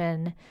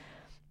conversation,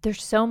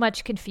 there's so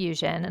much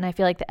confusion. And I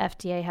feel like the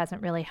FDA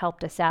hasn't really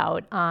helped us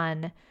out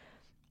on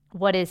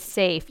what is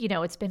safe.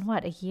 It's been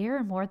a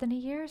year, more than a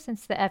year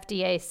since the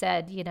FDA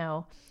said,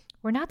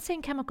 we're not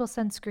saying chemical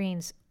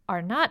sunscreens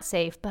are not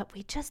safe, but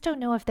we just don't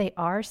know if they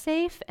are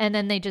safe. And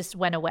then they just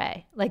went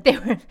away. Like they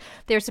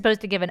were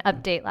supposed to give an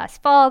update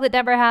last fall that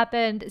never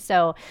happened.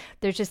 So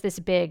there's just this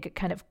big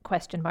kind of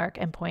question mark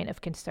and point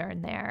of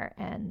concern there.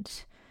 And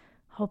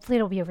hopefully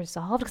it'll be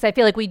resolved, because I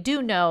feel like we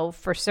do know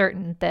for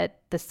certain that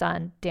the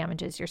sun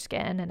damages your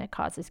skin and it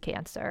causes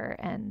cancer.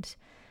 And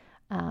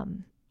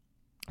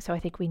so I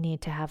think we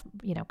need to have,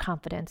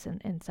 confidence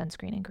in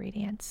sunscreen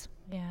ingredients.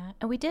 Yeah.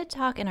 And we did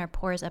talk in our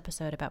pores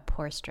episode about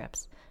pore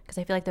strips, because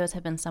I feel like those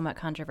have been somewhat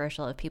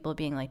controversial of people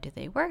being like, do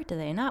they work? Do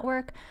they not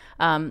work?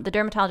 The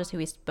dermatologist who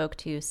we spoke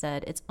to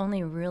said it's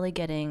only really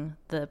getting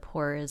the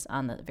pores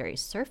on the very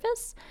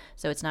surface.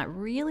 So it's not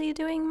really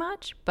doing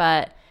much.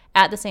 But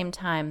at the same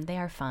time, they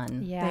are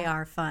fun. Yeah. They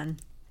are fun.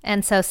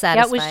 And so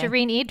satisfying. That was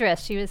Shireen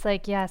Idris. She was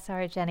like, yeah,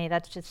 sorry, Jenny,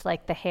 that's just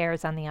like the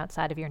hairs on the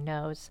outside of your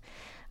nose.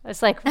 I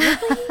was like,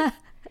 really?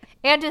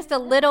 And just a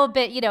little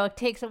bit, it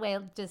takes away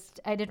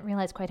I didn't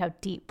realize quite how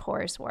deep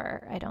pores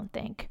were, I don't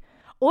think.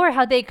 Or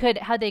how they could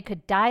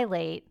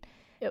dilate,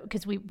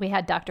 because we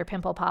had Dr.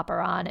 Pimple Popper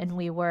on, and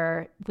we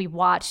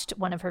watched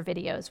one of her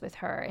videos with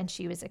her, and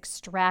she was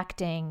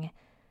extracting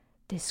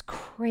this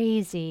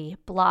crazy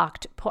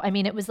blocked pore. I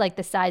mean, it was like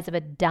the size of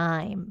a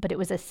dime, but it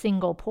was a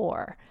single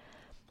pore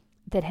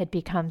that had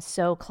become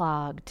so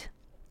clogged.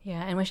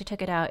 Yeah, and when she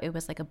took it out, it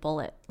was like a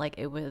bullet. Like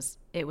it was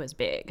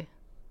big.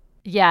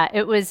 Yeah,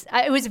 it was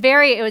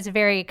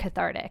very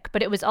cathartic,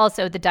 but it was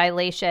also the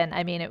dilation.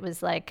 I mean, it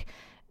was like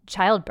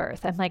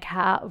childbirth. I'm like,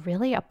 how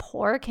really a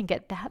pore can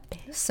get that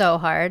big? So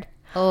hard.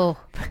 Oh,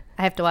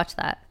 I have to watch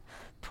that.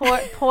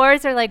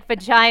 Pores are like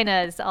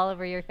vaginas all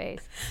over your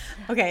face.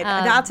 Okay,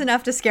 that's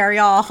enough to scare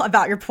y'all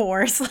about your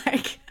pores.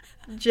 Like,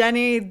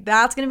 Jenny,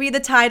 that's going to be the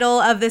title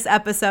of this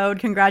episode.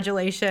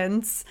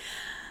 Congratulations.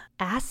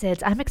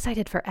 Acids. I'm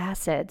excited for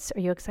acids. Are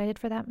you excited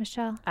for that,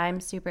 Michelle?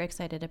 I'm super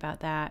excited about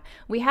that.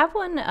 We have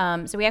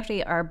one, so we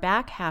actually, our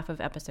back half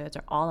of episodes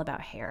are all about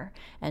hair.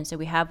 And so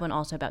we have one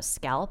also about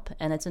scalp.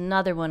 And it's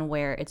another one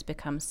where it's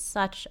become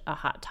such a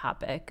hot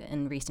topic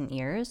in recent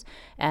years.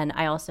 And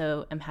I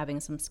also am having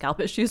some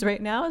scalp issues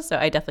right now. So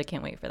I definitely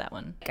can't wait for that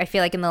one. I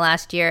feel like in the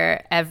last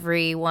year,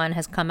 everyone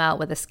has come out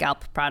with a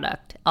scalp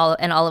product. All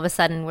of a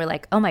sudden, we're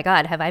like, oh my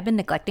God, have I been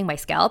neglecting my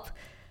scalp?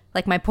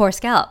 Like my poor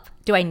scalp.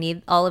 Do I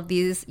need all of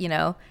these,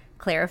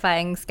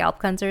 clarifying scalp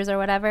cleansers or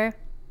whatever?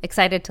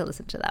 Excited to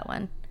listen to that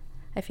one.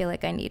 I feel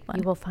like I need one.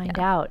 You will find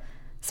out.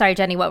 Sorry,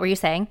 Jenny, what were you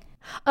saying?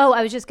 Oh,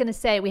 I was just going to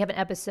say we have an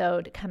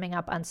episode coming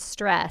up on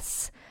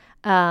stress,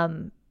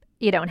 and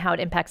how it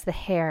impacts the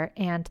hair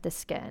and the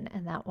skin.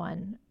 And that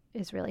one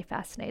is really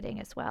fascinating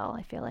as well.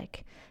 I feel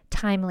like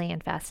timely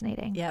and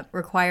fascinating. Yep,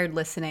 required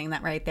listening,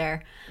 that right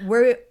there.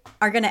 We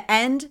are going to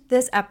end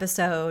this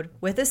episode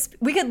with this.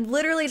 We could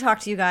literally talk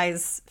to you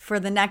guys for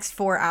the next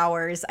 4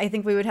 hours. I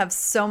think we would have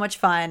so much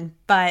fun,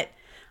 but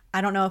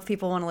I don't know if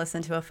people want to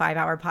listen to a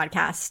 5-hour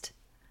podcast.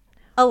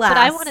 Alas. But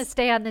I want to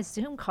stay on this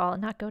Zoom call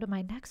and not go to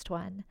my next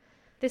one.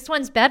 This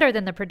one's better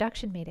than the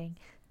production meeting.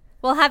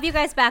 We'll have you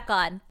guys back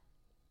on.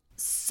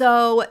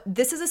 So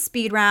this is a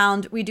speed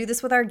round. We do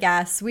this with our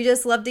guests. We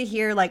just love to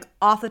hear like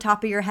off the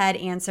top of your head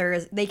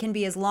answers. They can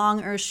be as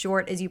long or as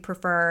short as you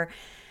prefer.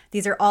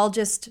 These are all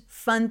just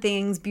fun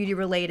things, beauty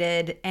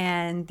related,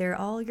 and they're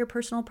all your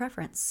personal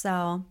preference.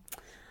 So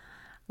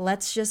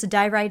let's just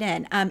dive right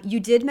in. You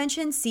did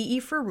mention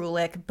CE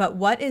Ferulic, but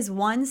what is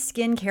one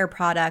skincare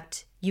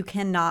product you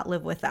cannot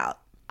live without?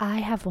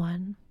 I have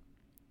one.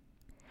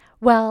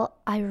 Well,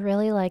 I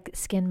really like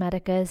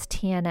SkinMedica's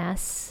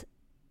TNS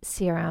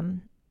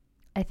serum.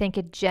 I think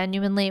it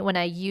genuinely, when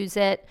I use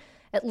it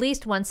at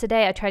least once a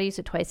day, I try to use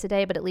it twice a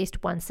day, but at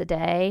least once a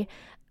day,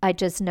 I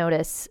just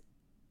notice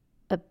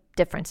a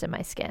difference in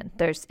my skin.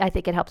 I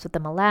think it helps with the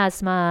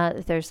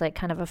melasma. There's like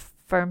kind of a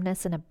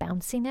firmness and a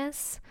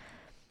bounciness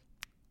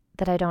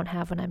that I don't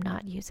have when I'm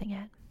not using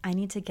it. I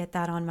need to get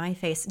that on my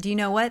face. Do you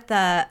know what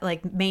the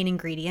main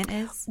ingredient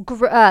is?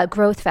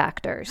 Growth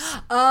factors.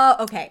 Oh,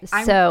 okay.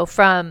 I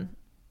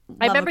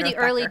remember the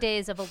early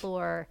days of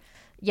Allure.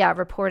 Yeah,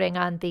 reporting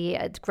on the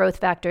growth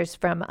factors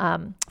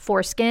from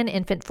foreskin,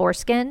 infant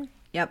foreskin.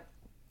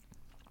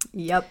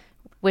 Yep.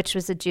 Which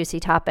was a juicy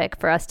topic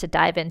for us to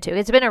dive into.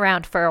 It's been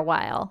around for a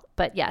while,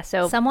 but yeah.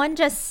 So someone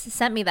just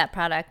sent me that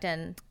product,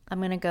 and I'm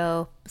gonna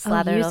go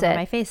slather it over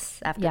my face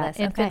after this.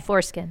 Infant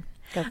foreskin.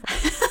 Go for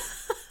it.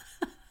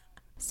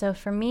 So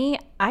for me,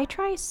 I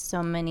try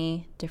so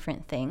many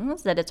different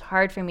things that it's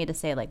hard for me to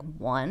say like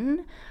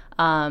one.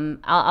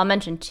 I'll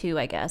mention two,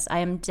 I guess. I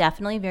am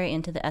definitely very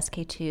into the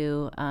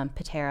SK2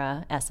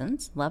 Pitera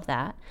Essence. Love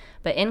that.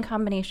 But in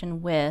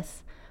combination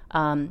with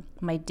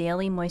my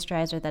daily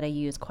moisturizer that I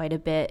use quite a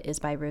bit is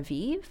by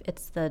Revive.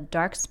 It's the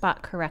dark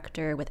spot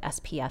corrector with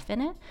SPF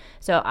in it.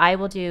 So I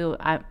will do,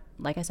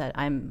 like I said,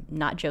 I'm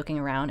not joking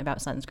around about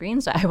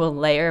sunscreens. So I will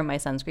layer my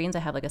sunscreens. I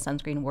have like a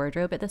sunscreen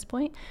wardrobe at this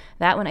point.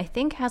 That one I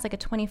think has like a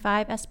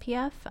 25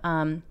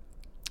 SPF.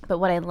 But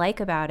what I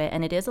like about it,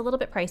 and it is a little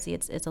bit pricey,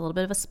 it's a little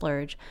bit of a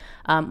splurge.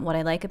 What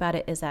I like about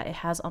it is that it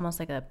has almost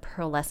like a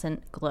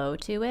pearlescent glow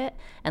to it.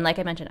 And like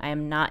I mentioned, I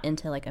am not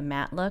into like a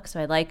matte look.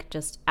 So I like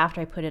just after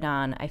I put it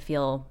on, I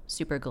feel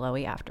super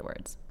glowy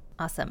afterwards.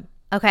 Awesome.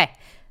 Okay.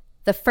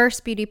 The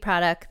first beauty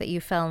product that you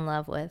fell in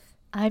love with.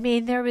 I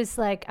mean, there was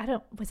like,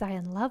 was I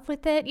in love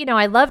with it? You know,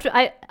 I loved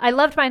my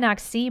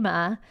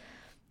Noxzema.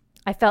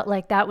 I felt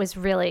like that was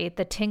really,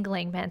 the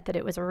tingling meant that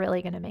it was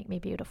really going to make me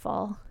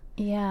beautiful.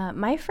 Yeah,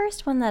 my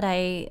first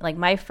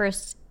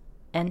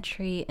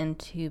entry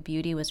into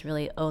beauty was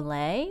really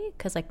Olay,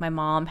 because like my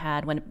mom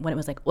had when it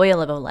was like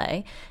oil of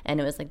Olay, and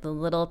it was like the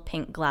little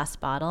pink glass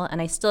bottle,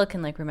 and I still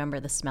can like remember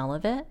the smell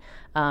of it.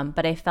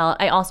 But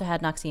I also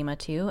had Noxzema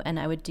too, and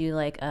I would do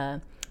like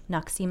a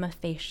Noxzema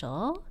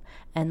facial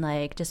and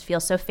like just feel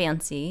so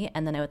fancy,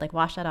 and then I would like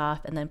wash that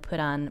off and then put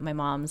on my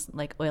mom's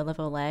like oil of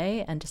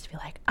Olay and just feel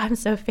like I'm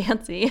so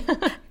fancy.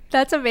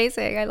 That's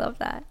amazing. I love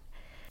that.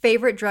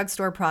 Favorite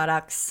drugstore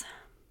products?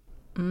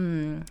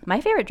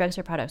 My favorite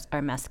drugstore products are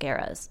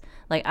mascaras.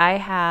 Like I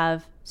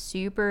have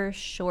super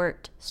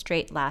short,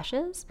 straight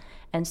lashes.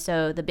 And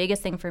so the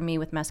biggest thing for me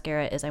with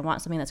mascara is I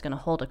want something that's going to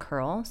hold a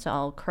curl. So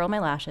I'll curl my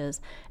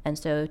lashes. And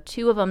so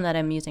two of them that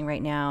I'm using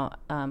right now,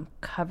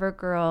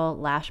 CoverGirl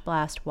Lash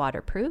Blast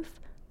Waterproof.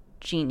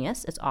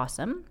 Genius. It's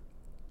awesome.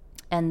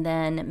 And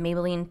then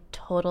Maybelline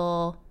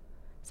Total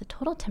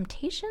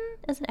Temptation?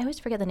 I always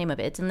forget the name of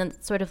it. It's in the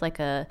sort of like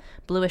a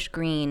bluish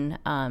green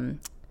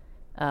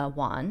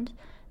wand.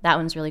 That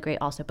one's really great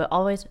also, but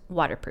always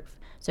waterproof.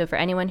 So for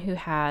anyone who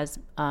has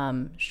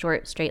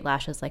short, straight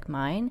lashes like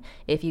mine,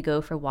 if you go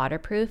for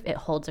waterproof, it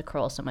holds a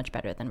curl so much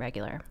better than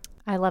regular.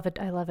 I love it.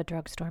 I love a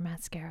drugstore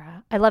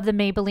mascara. I love the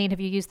Maybelline. Have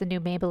you used the new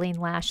Maybelline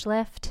Lash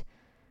Lift?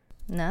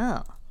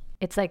 No.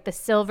 It's like the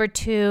silver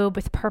tube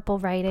with purple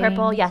writing.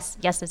 Purple, yes.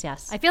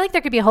 I feel like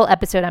there could be a whole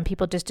episode on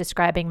people just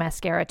describing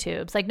mascara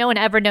tubes. Like no one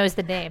ever knows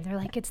the name. They're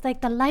like, it's like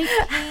the light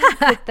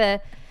pink with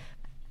the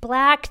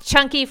black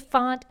chunky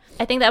font.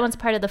 I think that one's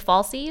part of the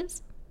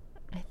Falsies.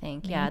 I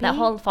think, yeah. That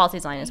whole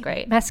Falsies line is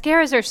great.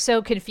 Mascaras are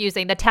so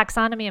confusing. The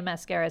taxonomy of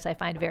mascaras I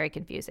find very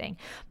confusing.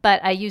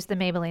 But I use the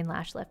Maybelline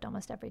Lash Lift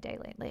almost every day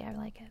lately. I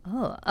like it.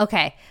 Oh,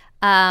 okay.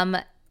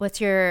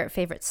 What's your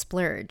favorite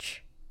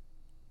splurge?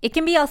 It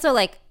can be also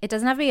like, it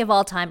doesn't have to be of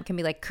all time. It can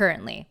be like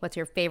currently. What's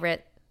your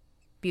favorite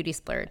beauty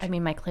splurge? I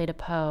mean, my Clé de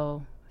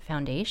Peau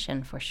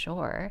foundation for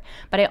sure.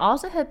 But I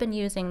also have been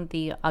using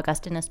the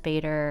Augustinus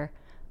Bader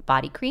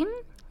body cream,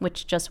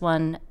 which just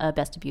won a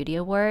Best of Beauty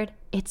award.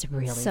 It's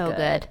really so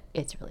good.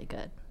 It's really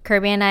good.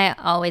 Kirby and I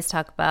always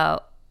talk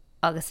about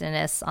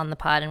Augustinus on the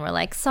pod, and we're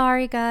like,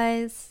 sorry,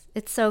 guys.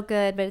 It's so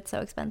good, but it's so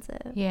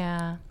expensive.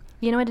 Yeah.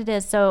 You know what it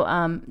is?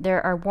 So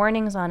there are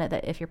warnings on it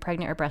that if you're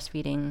pregnant or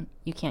breastfeeding,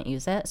 you can't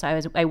use it. So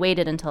I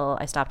waited until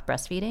I stopped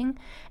breastfeeding.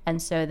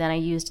 And so then I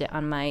used it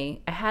on I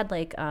had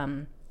like,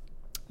 you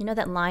know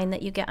that line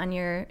that you get on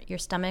your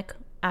stomach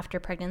after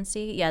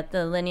pregnancy? Yeah,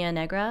 the linea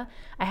nigra.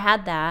 I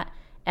had that.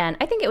 And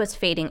I think it was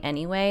fading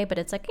anyway, but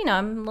it's like, you know,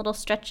 I'm a little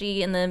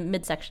stretchy in the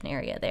midsection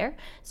area there.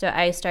 So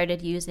I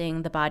started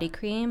using the body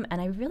cream,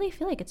 and I really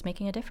feel like it's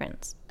making a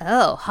difference.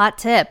 Oh, hot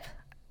tip.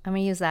 I'm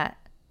going to use that.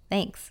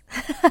 Thanks.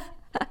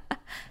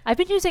 I've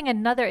been using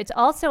another, it's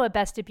also a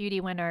Best of Beauty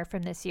winner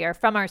from this year,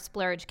 from our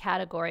splurge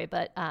category,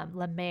 but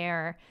La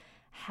Mer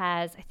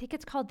has, I think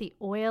it's called the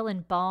Oil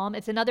and Balm.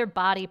 It's another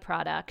body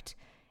product.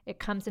 It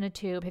comes in a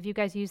tube. Have you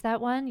guys used that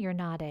one? You're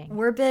nodding.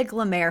 We're big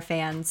La Mer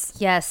fans.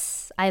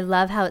 Yes, I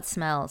love how it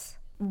smells.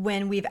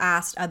 When we've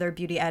asked other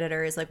beauty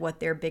editors like what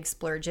their big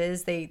splurge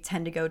is, they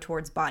tend to go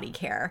towards body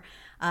care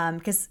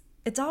because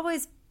it's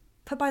always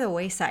put by the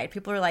wayside.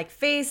 People are like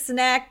face,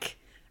 neck.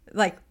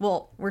 Like,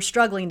 well, we're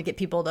struggling to get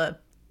people to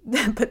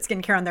put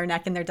skincare on their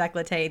neck and their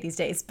décolleté these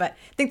days, but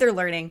I think they're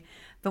learning.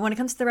 But when it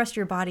comes to the rest of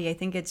your body, I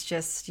think it's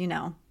just, you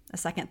know, a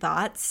second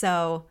thought.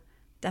 So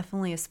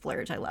definitely a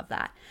splurge. I love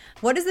that.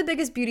 What is the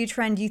biggest beauty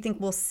trend you think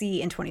we'll see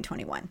in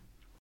 2021?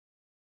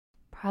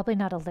 Probably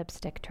not a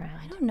lipstick trend.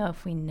 I don't know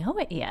if we know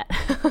it yet.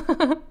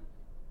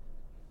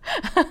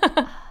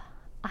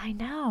 I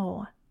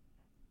know.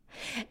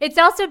 It's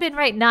also been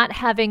not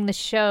having the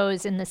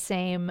shows in the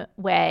same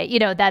way. You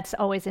know, that's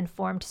always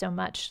informed so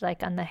much,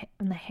 like on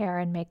the hair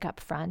and makeup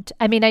front.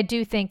 I mean, I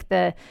do think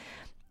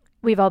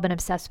we've all been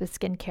obsessed with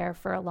skincare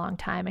for a long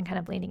time and kind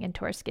of leaning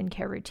into our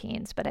skincare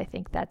routines. But I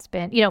think that's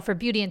been, you know, for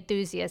beauty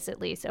enthusiasts, at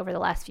least over the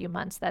last few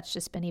months, that's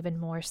just been even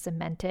more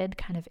cemented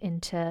kind of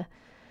into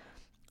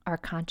our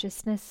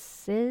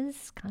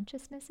consciousnesses,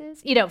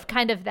 you know,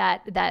 kind of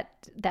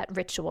that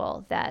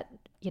ritual that,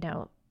 you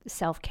know,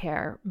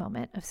 self-care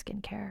moment of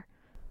skincare.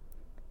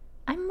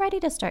 I'm ready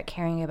to start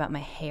caring about my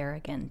hair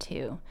again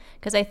too,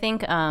 because I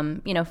think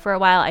for a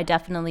while I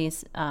definitely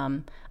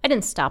I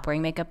didn't stop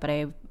wearing makeup, but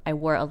I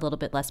wore a little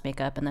bit less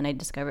makeup, and then I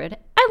discovered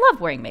I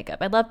love wearing makeup.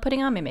 I love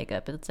putting on my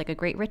makeup. It's like a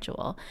great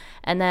ritual.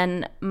 And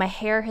then my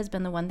hair has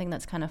been the one thing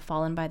that's kind of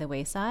fallen by the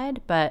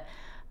wayside, but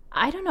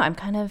I don't know. I'm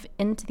kind of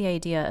into the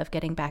idea of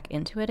getting back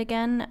into it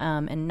again,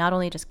 and not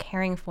only just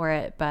caring for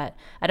it, but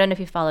I don't know if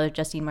you follow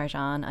Justine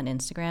Marjan on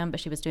Instagram, but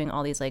she was doing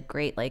all these like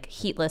great like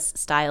heatless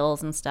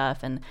styles and stuff.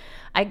 And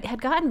I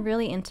had gotten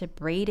really into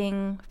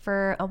braiding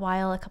for a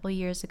while a couple of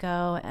years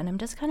ago, and I'm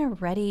just kind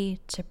of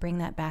ready to bring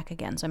that back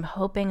again. So I'm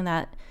hoping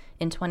that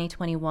in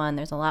 2021,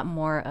 there's a lot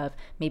more of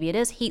maybe it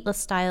is heatless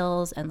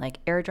styles and like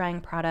air drying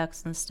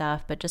products and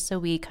stuff, but just so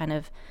we kind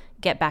of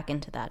get back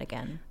into that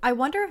again. I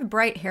wonder if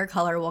bright hair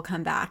color will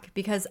come back,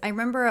 because I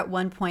remember at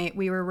one point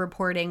we were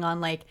reporting on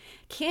like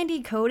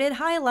candy coated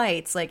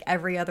highlights. Like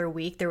every other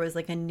week there was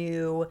like a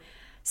new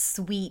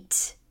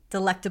sweet,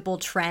 delectable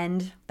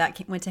trend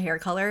that went to hair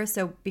color.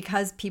 So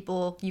because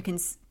people, you can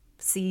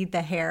see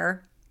the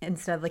hair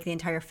instead of like the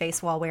entire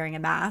face while wearing a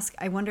mask,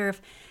 I wonder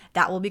if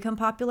that will become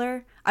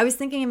popular. I was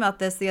thinking about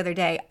this the other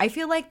day. I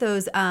feel like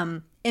those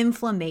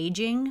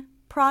inflammaging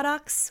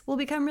products will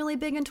become really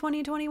big in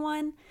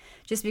 2021,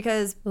 just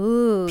because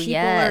people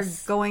are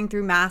going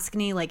through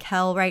maskne like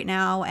hell right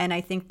now. And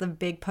I think the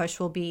big push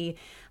will be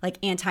like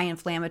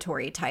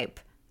anti-inflammatory type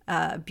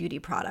beauty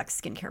products,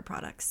 skincare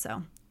products.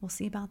 So we'll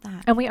see about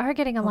that. And we are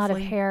getting a lot of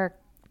hair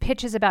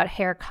pitches about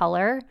hair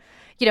color,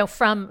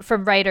 from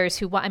writers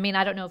who want,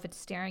 I don't know if it's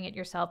staring at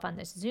yourself on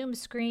this Zoom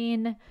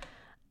screen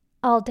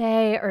all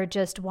day or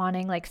just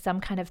wanting like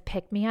some kind of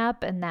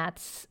pick-me-up, and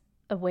that's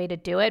a way to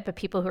do it, but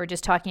people who are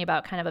just talking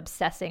about kind of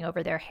obsessing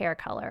over their hair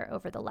color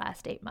over the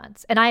last 8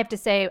 months. And I have to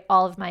say,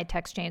 all of my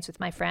text chains with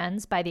my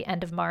friends by the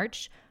end of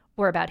March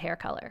were about hair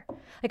color.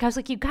 Like I was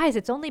like, you guys,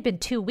 it's only been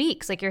 2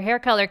 weeks. Like your hair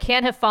color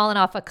can't have fallen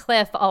off a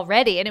cliff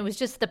already. And it was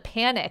just the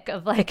panic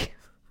of like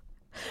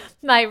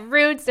my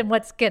roots and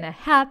what's going to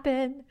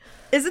happen.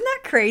 Isn't that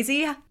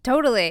crazy?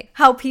 Totally.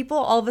 How people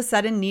all of a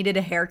sudden needed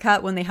a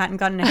haircut when they hadn't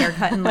gotten a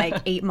haircut in like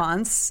 8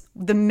 months.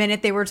 The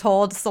minute they were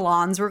told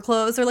salons were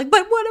closed, they're like,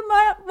 but what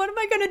am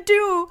I going to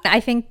do? I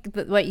think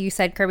what you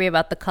said, Kirby,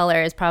 about the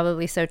color is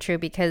probably so true,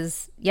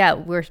 because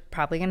we're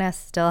probably going to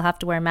still have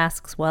to wear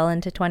masks well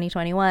into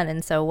 2021.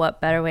 And so what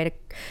better way to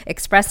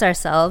express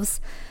ourselves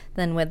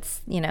than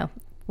with,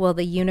 will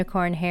the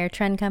unicorn hair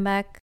trend come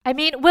back?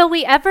 Will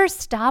we ever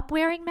stop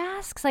wearing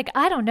masks? Like,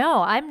 I don't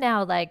know. I'm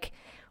now like,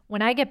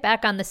 when I get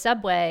back on the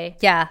subway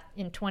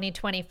in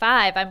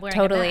 2025, I'm wearing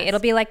a mask. It'll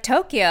be like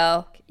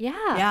Tokyo.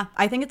 Yeah.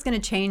 I think it's going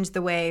to change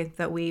the way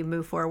that we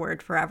move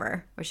forward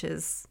forever, which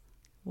is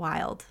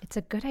wild. It's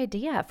a good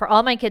idea. For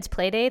all my kids'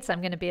 play dates,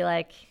 I'm going to be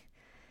like,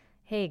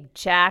 hey,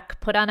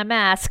 Jack, put on a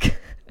mask.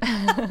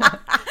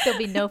 There'll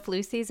be no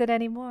flu season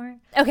anymore.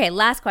 Okay,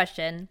 last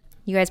question.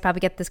 You guys probably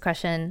get this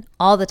question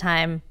all the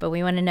time, but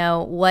we want to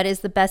know, what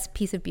is the best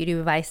piece of beauty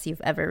advice you've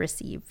ever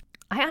received?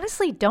 I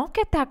honestly don't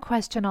get that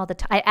question all the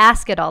time. I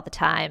ask it all the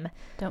time.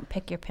 Don't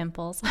pick your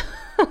pimples.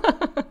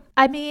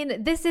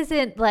 This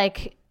isn't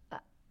like,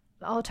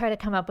 I'll try to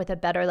come up with a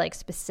better like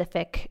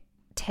specific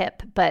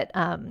tip, but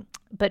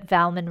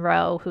Val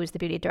Monroe, who's the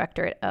beauty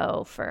director at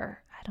O for,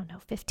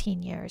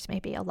 15 years,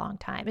 maybe a long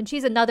time. And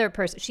she's another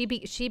person.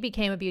 She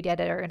became a beauty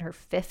editor in her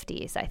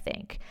 50s, I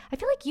think. I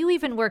feel like you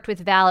even worked with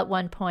Val at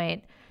one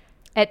point.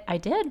 I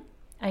did.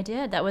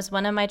 That was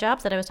one of my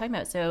jobs that I was talking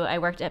about. So I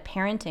worked at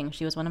Parenting.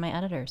 She was one of my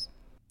editors.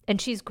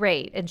 And she's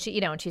great. And she,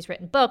 and she's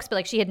written books, but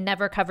like she had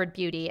never covered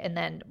beauty, and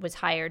then was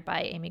hired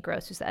by Amy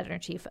Gross, who's the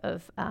editor-in-chief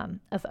of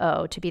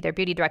O, to be their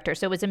beauty director.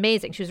 So it was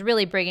amazing. She was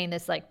really bringing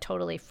this like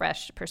totally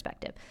fresh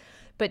perspective.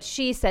 But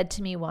she said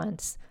to me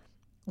once,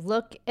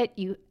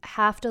 you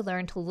have to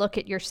learn to look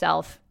at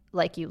yourself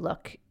like you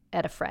look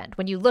at a friend.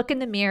 When you look in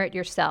the mirror at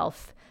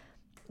yourself,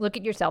 look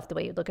at yourself the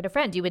way you look at a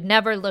friend. You would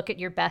never look at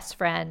your best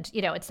friend,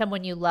 it's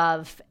someone you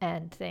love,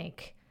 and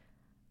think,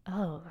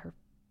 oh, her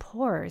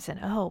pores, and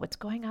oh, what's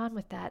going on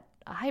with that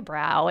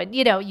eyebrow? And,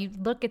 you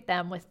look at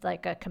them with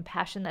like a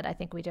compassion that I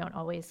think we don't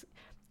always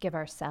give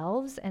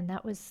ourselves. And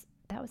that was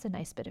a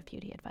nice bit of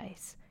beauty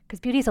advice, because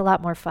beauty is a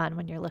lot more fun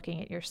when you're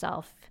looking at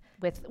yourself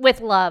with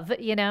love,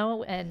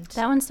 and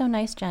that one's so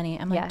nice, Jenny.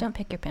 I'm like, don't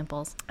pick your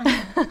pimples.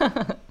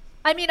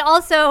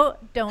 Also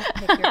don't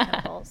pick your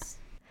pimples.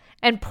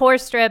 And pore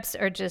strips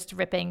are just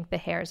ripping the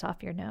hairs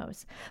off your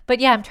nose. But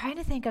yeah, I'm trying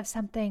to think of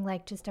something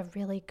like just a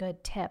really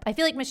good tip. I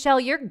feel like,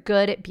 Michelle, you're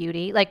good at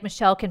beauty. Like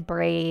Michelle can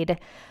braid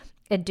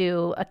and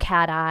do a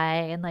cat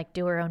eye and like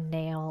do her own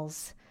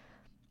nails.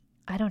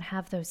 I don't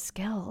have those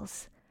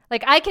skills.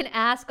 Like I can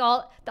ask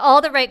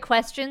all the right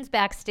questions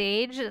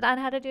backstage on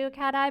how to do a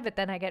cat eye, but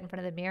then I get in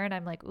front of the mirror and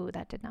I'm like, ooh,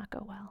 that did not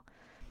go well.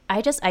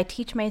 I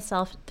teach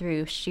myself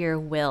through sheer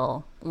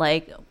will.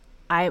 Like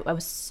I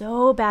was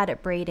so bad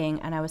at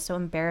braiding, and I was so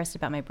embarrassed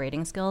about my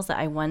braiding skills that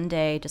I one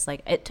day just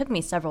like, it took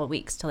me several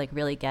weeks to like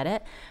really get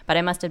it, but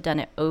I must have done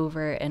it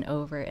over and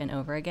over and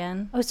over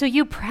again. Oh, so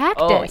you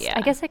practiced. Oh, yeah.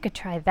 I guess I could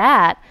try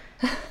that.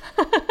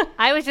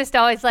 I was just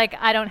always like,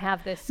 I don't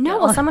have this skill. No,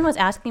 well, someone was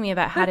asking me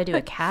about how to do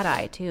a cat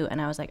eye too,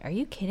 and I was like, are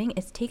you kidding?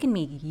 It's taken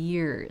me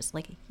years,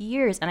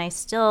 and I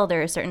still,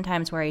 there are certain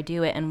times where I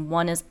do it and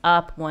one is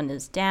up, one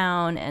is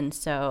down, and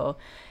so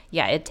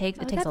yeah, it takes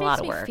a lot of work.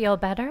 That makes me feel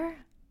better.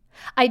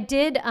 I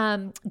did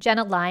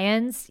Jenna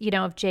Lyons,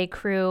 of J.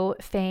 Crew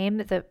fame,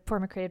 the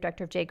former creative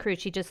director of J. Crew.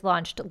 She just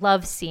launched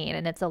Love Scene,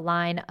 and it's a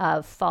line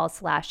of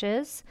false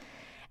lashes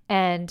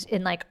and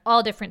in like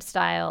all different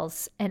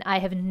styles. And I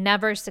have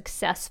never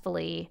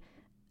successfully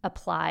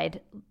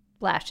applied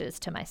lashes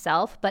to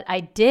myself, but I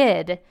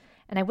did.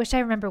 And I wish I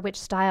remember which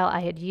style I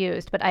had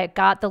used, but I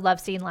got the Love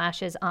Scene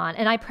lashes on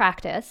and I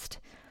practiced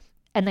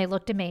and they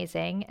looked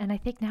amazing. And I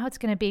think now it's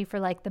going to be for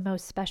like the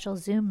most special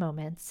Zoom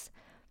moments.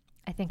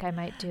 I think I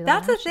might do that.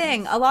 That's the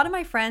thing. A lot of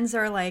my friends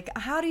are like,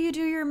 how do you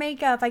do your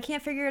makeup? I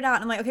can't figure it out.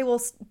 And I'm like, okay,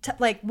 well,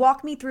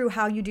 walk me through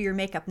how you do your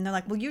makeup. And they're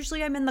like, well,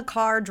 usually I'm in the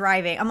car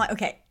driving. I'm like,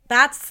 okay,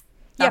 that's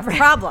the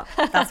problem.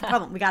 That's the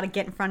problem. We got to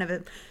get in front of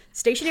a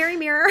stationary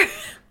mirror,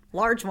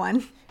 large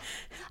one.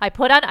 I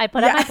put on my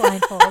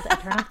blindfold. I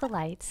turn off the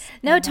lights.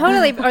 No,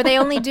 totally. Or they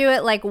only do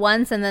it like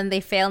once and then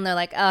they fail and they're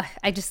like, oh,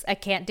 I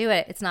can't do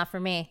it. It's not for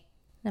me.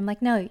 And I'm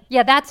like, no.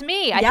 Yeah, that's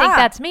me. I think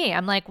that's me.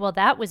 I'm like, well,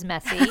 that was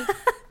messy.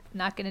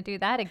 Not going to do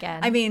that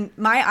again. I mean,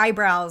 my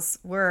eyebrows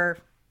were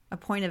a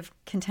point of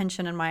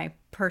contention in my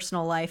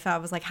personal life. I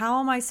was like, how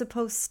am I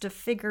supposed to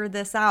figure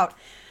this out?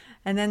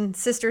 And then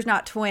Sisters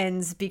Not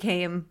Twins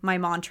became my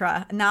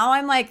mantra. Now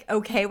I'm like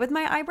okay with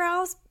my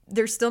eyebrows.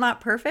 They're still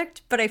not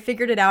perfect, but I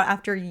figured it out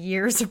after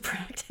years of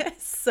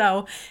practice.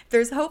 So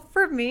there's hope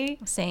for me.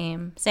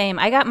 Same.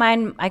 I got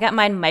mine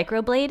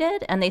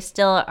microbladed, and they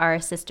still are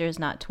Sisters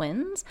Not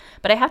Twins,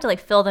 but I have to like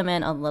fill them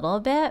in a little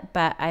bit,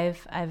 but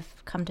I've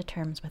come to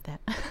terms with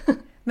it.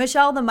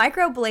 Michelle, the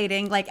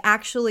microblading like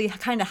actually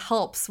kind of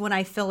helps when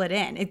I fill it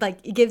in.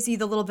 It gives you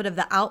the little bit of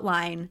the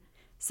outline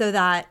so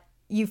that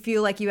you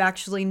feel like you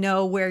actually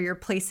know where you're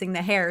placing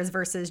the hairs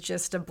versus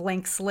just a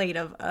blank slate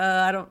of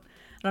I don't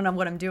know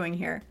what I'm doing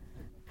here.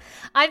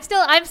 I'm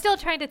still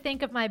trying to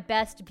think of my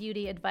best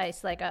beauty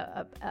advice, like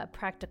a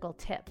practical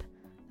tip.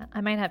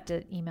 I might have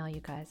to email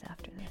you guys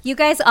after this. You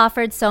guys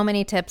offered so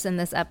many tips in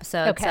this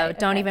episode, so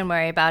don't even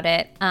worry about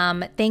it.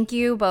 Thank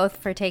you both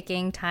for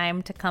taking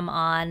time to come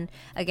on.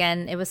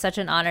 Again, it was such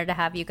an honor to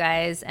have you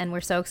guys, and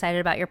we're so excited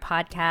about your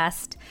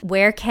podcast.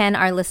 Where can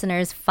our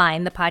listeners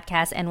find the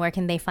podcast, and where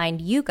can they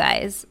find you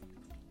guys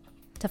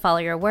to follow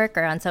your work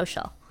or on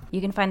social? You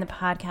can find the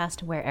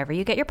podcast wherever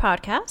you get your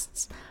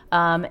podcasts.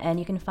 And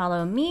you can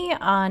follow me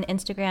on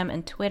Instagram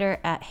and Twitter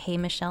at Hey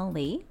Michelle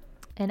Lee.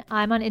 And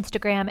I'm on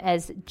Instagram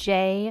as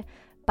J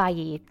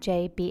Bailly,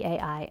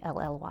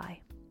 Jbailly.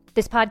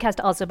 This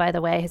podcast also, by the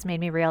way, has made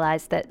me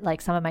realize that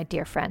like some of my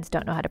dear friends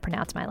don't know how to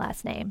pronounce my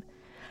last name.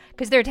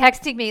 Because they're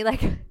texting me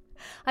like,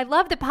 I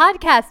love the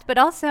podcast, but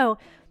also,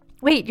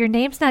 wait, your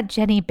name's not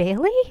Jenny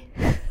Bailey?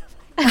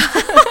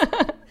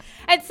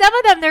 And some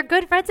of them, they're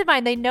good friends of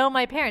mine. They know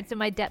my parents. And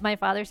my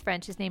father's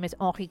French, his name is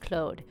Henri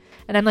Claude.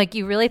 And I'm like,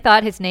 you really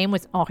thought his name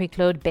was Henri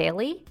Claude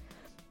Bailey?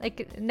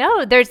 Like,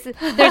 no, there's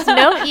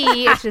no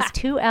E. It's just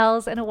 2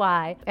 L's and a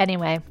Y.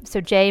 Anyway, so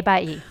J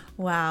by E.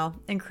 Wow,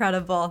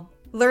 incredible.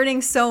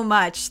 Learning so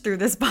much through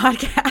this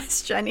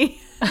podcast,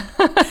 Jenny.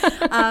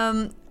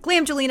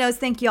 Glamgelinos,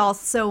 thank you all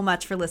so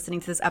much for listening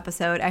to this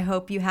episode. I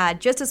hope you had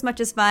just as much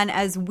as fun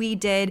as we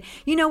did.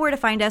 You know where to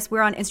find us.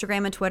 We're on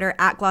Instagram and Twitter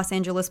at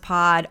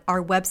GlossAngelesPod.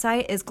 Our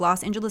website is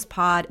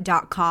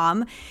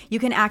glossangelespod.com. You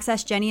can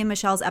access Jenny and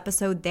Michelle's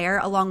episode there,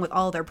 along with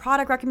all their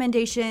product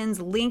recommendations,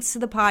 links to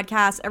the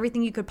podcast,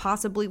 everything you could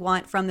possibly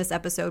want from this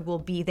episode will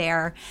be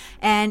there.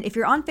 And if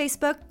you're on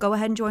Facebook, go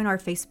ahead and join our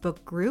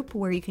Facebook group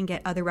where you can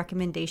get other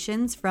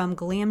recommendations from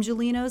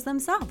Glamgelinos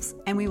themselves.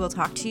 And we will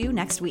talk to you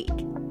next week.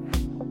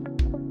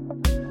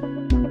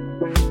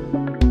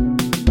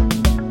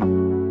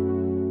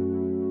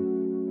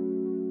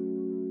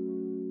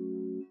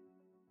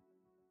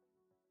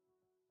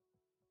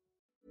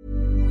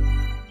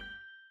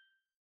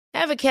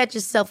 Ever catch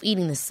yourself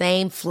eating the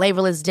same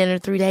flavorless dinner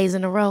 3 days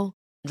in a row?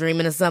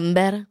 Dreaming of something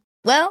better?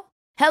 Well,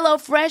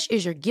 HelloFresh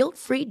is your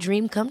guilt-free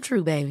dream come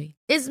true, baby.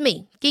 It's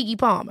me, Keke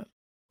Palmer.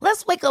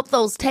 Let's wake up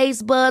those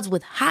taste buds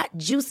with hot,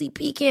 juicy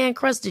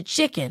pecan-crusted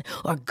chicken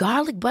or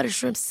garlic butter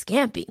shrimp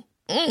scampi.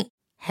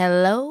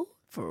 Hello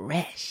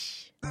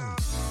Fresh.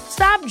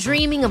 Stop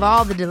dreaming of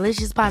all the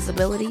delicious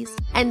possibilities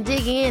and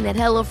dig in at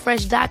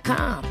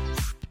HelloFresh.com.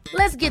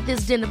 Let's get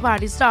this dinner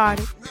party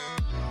started.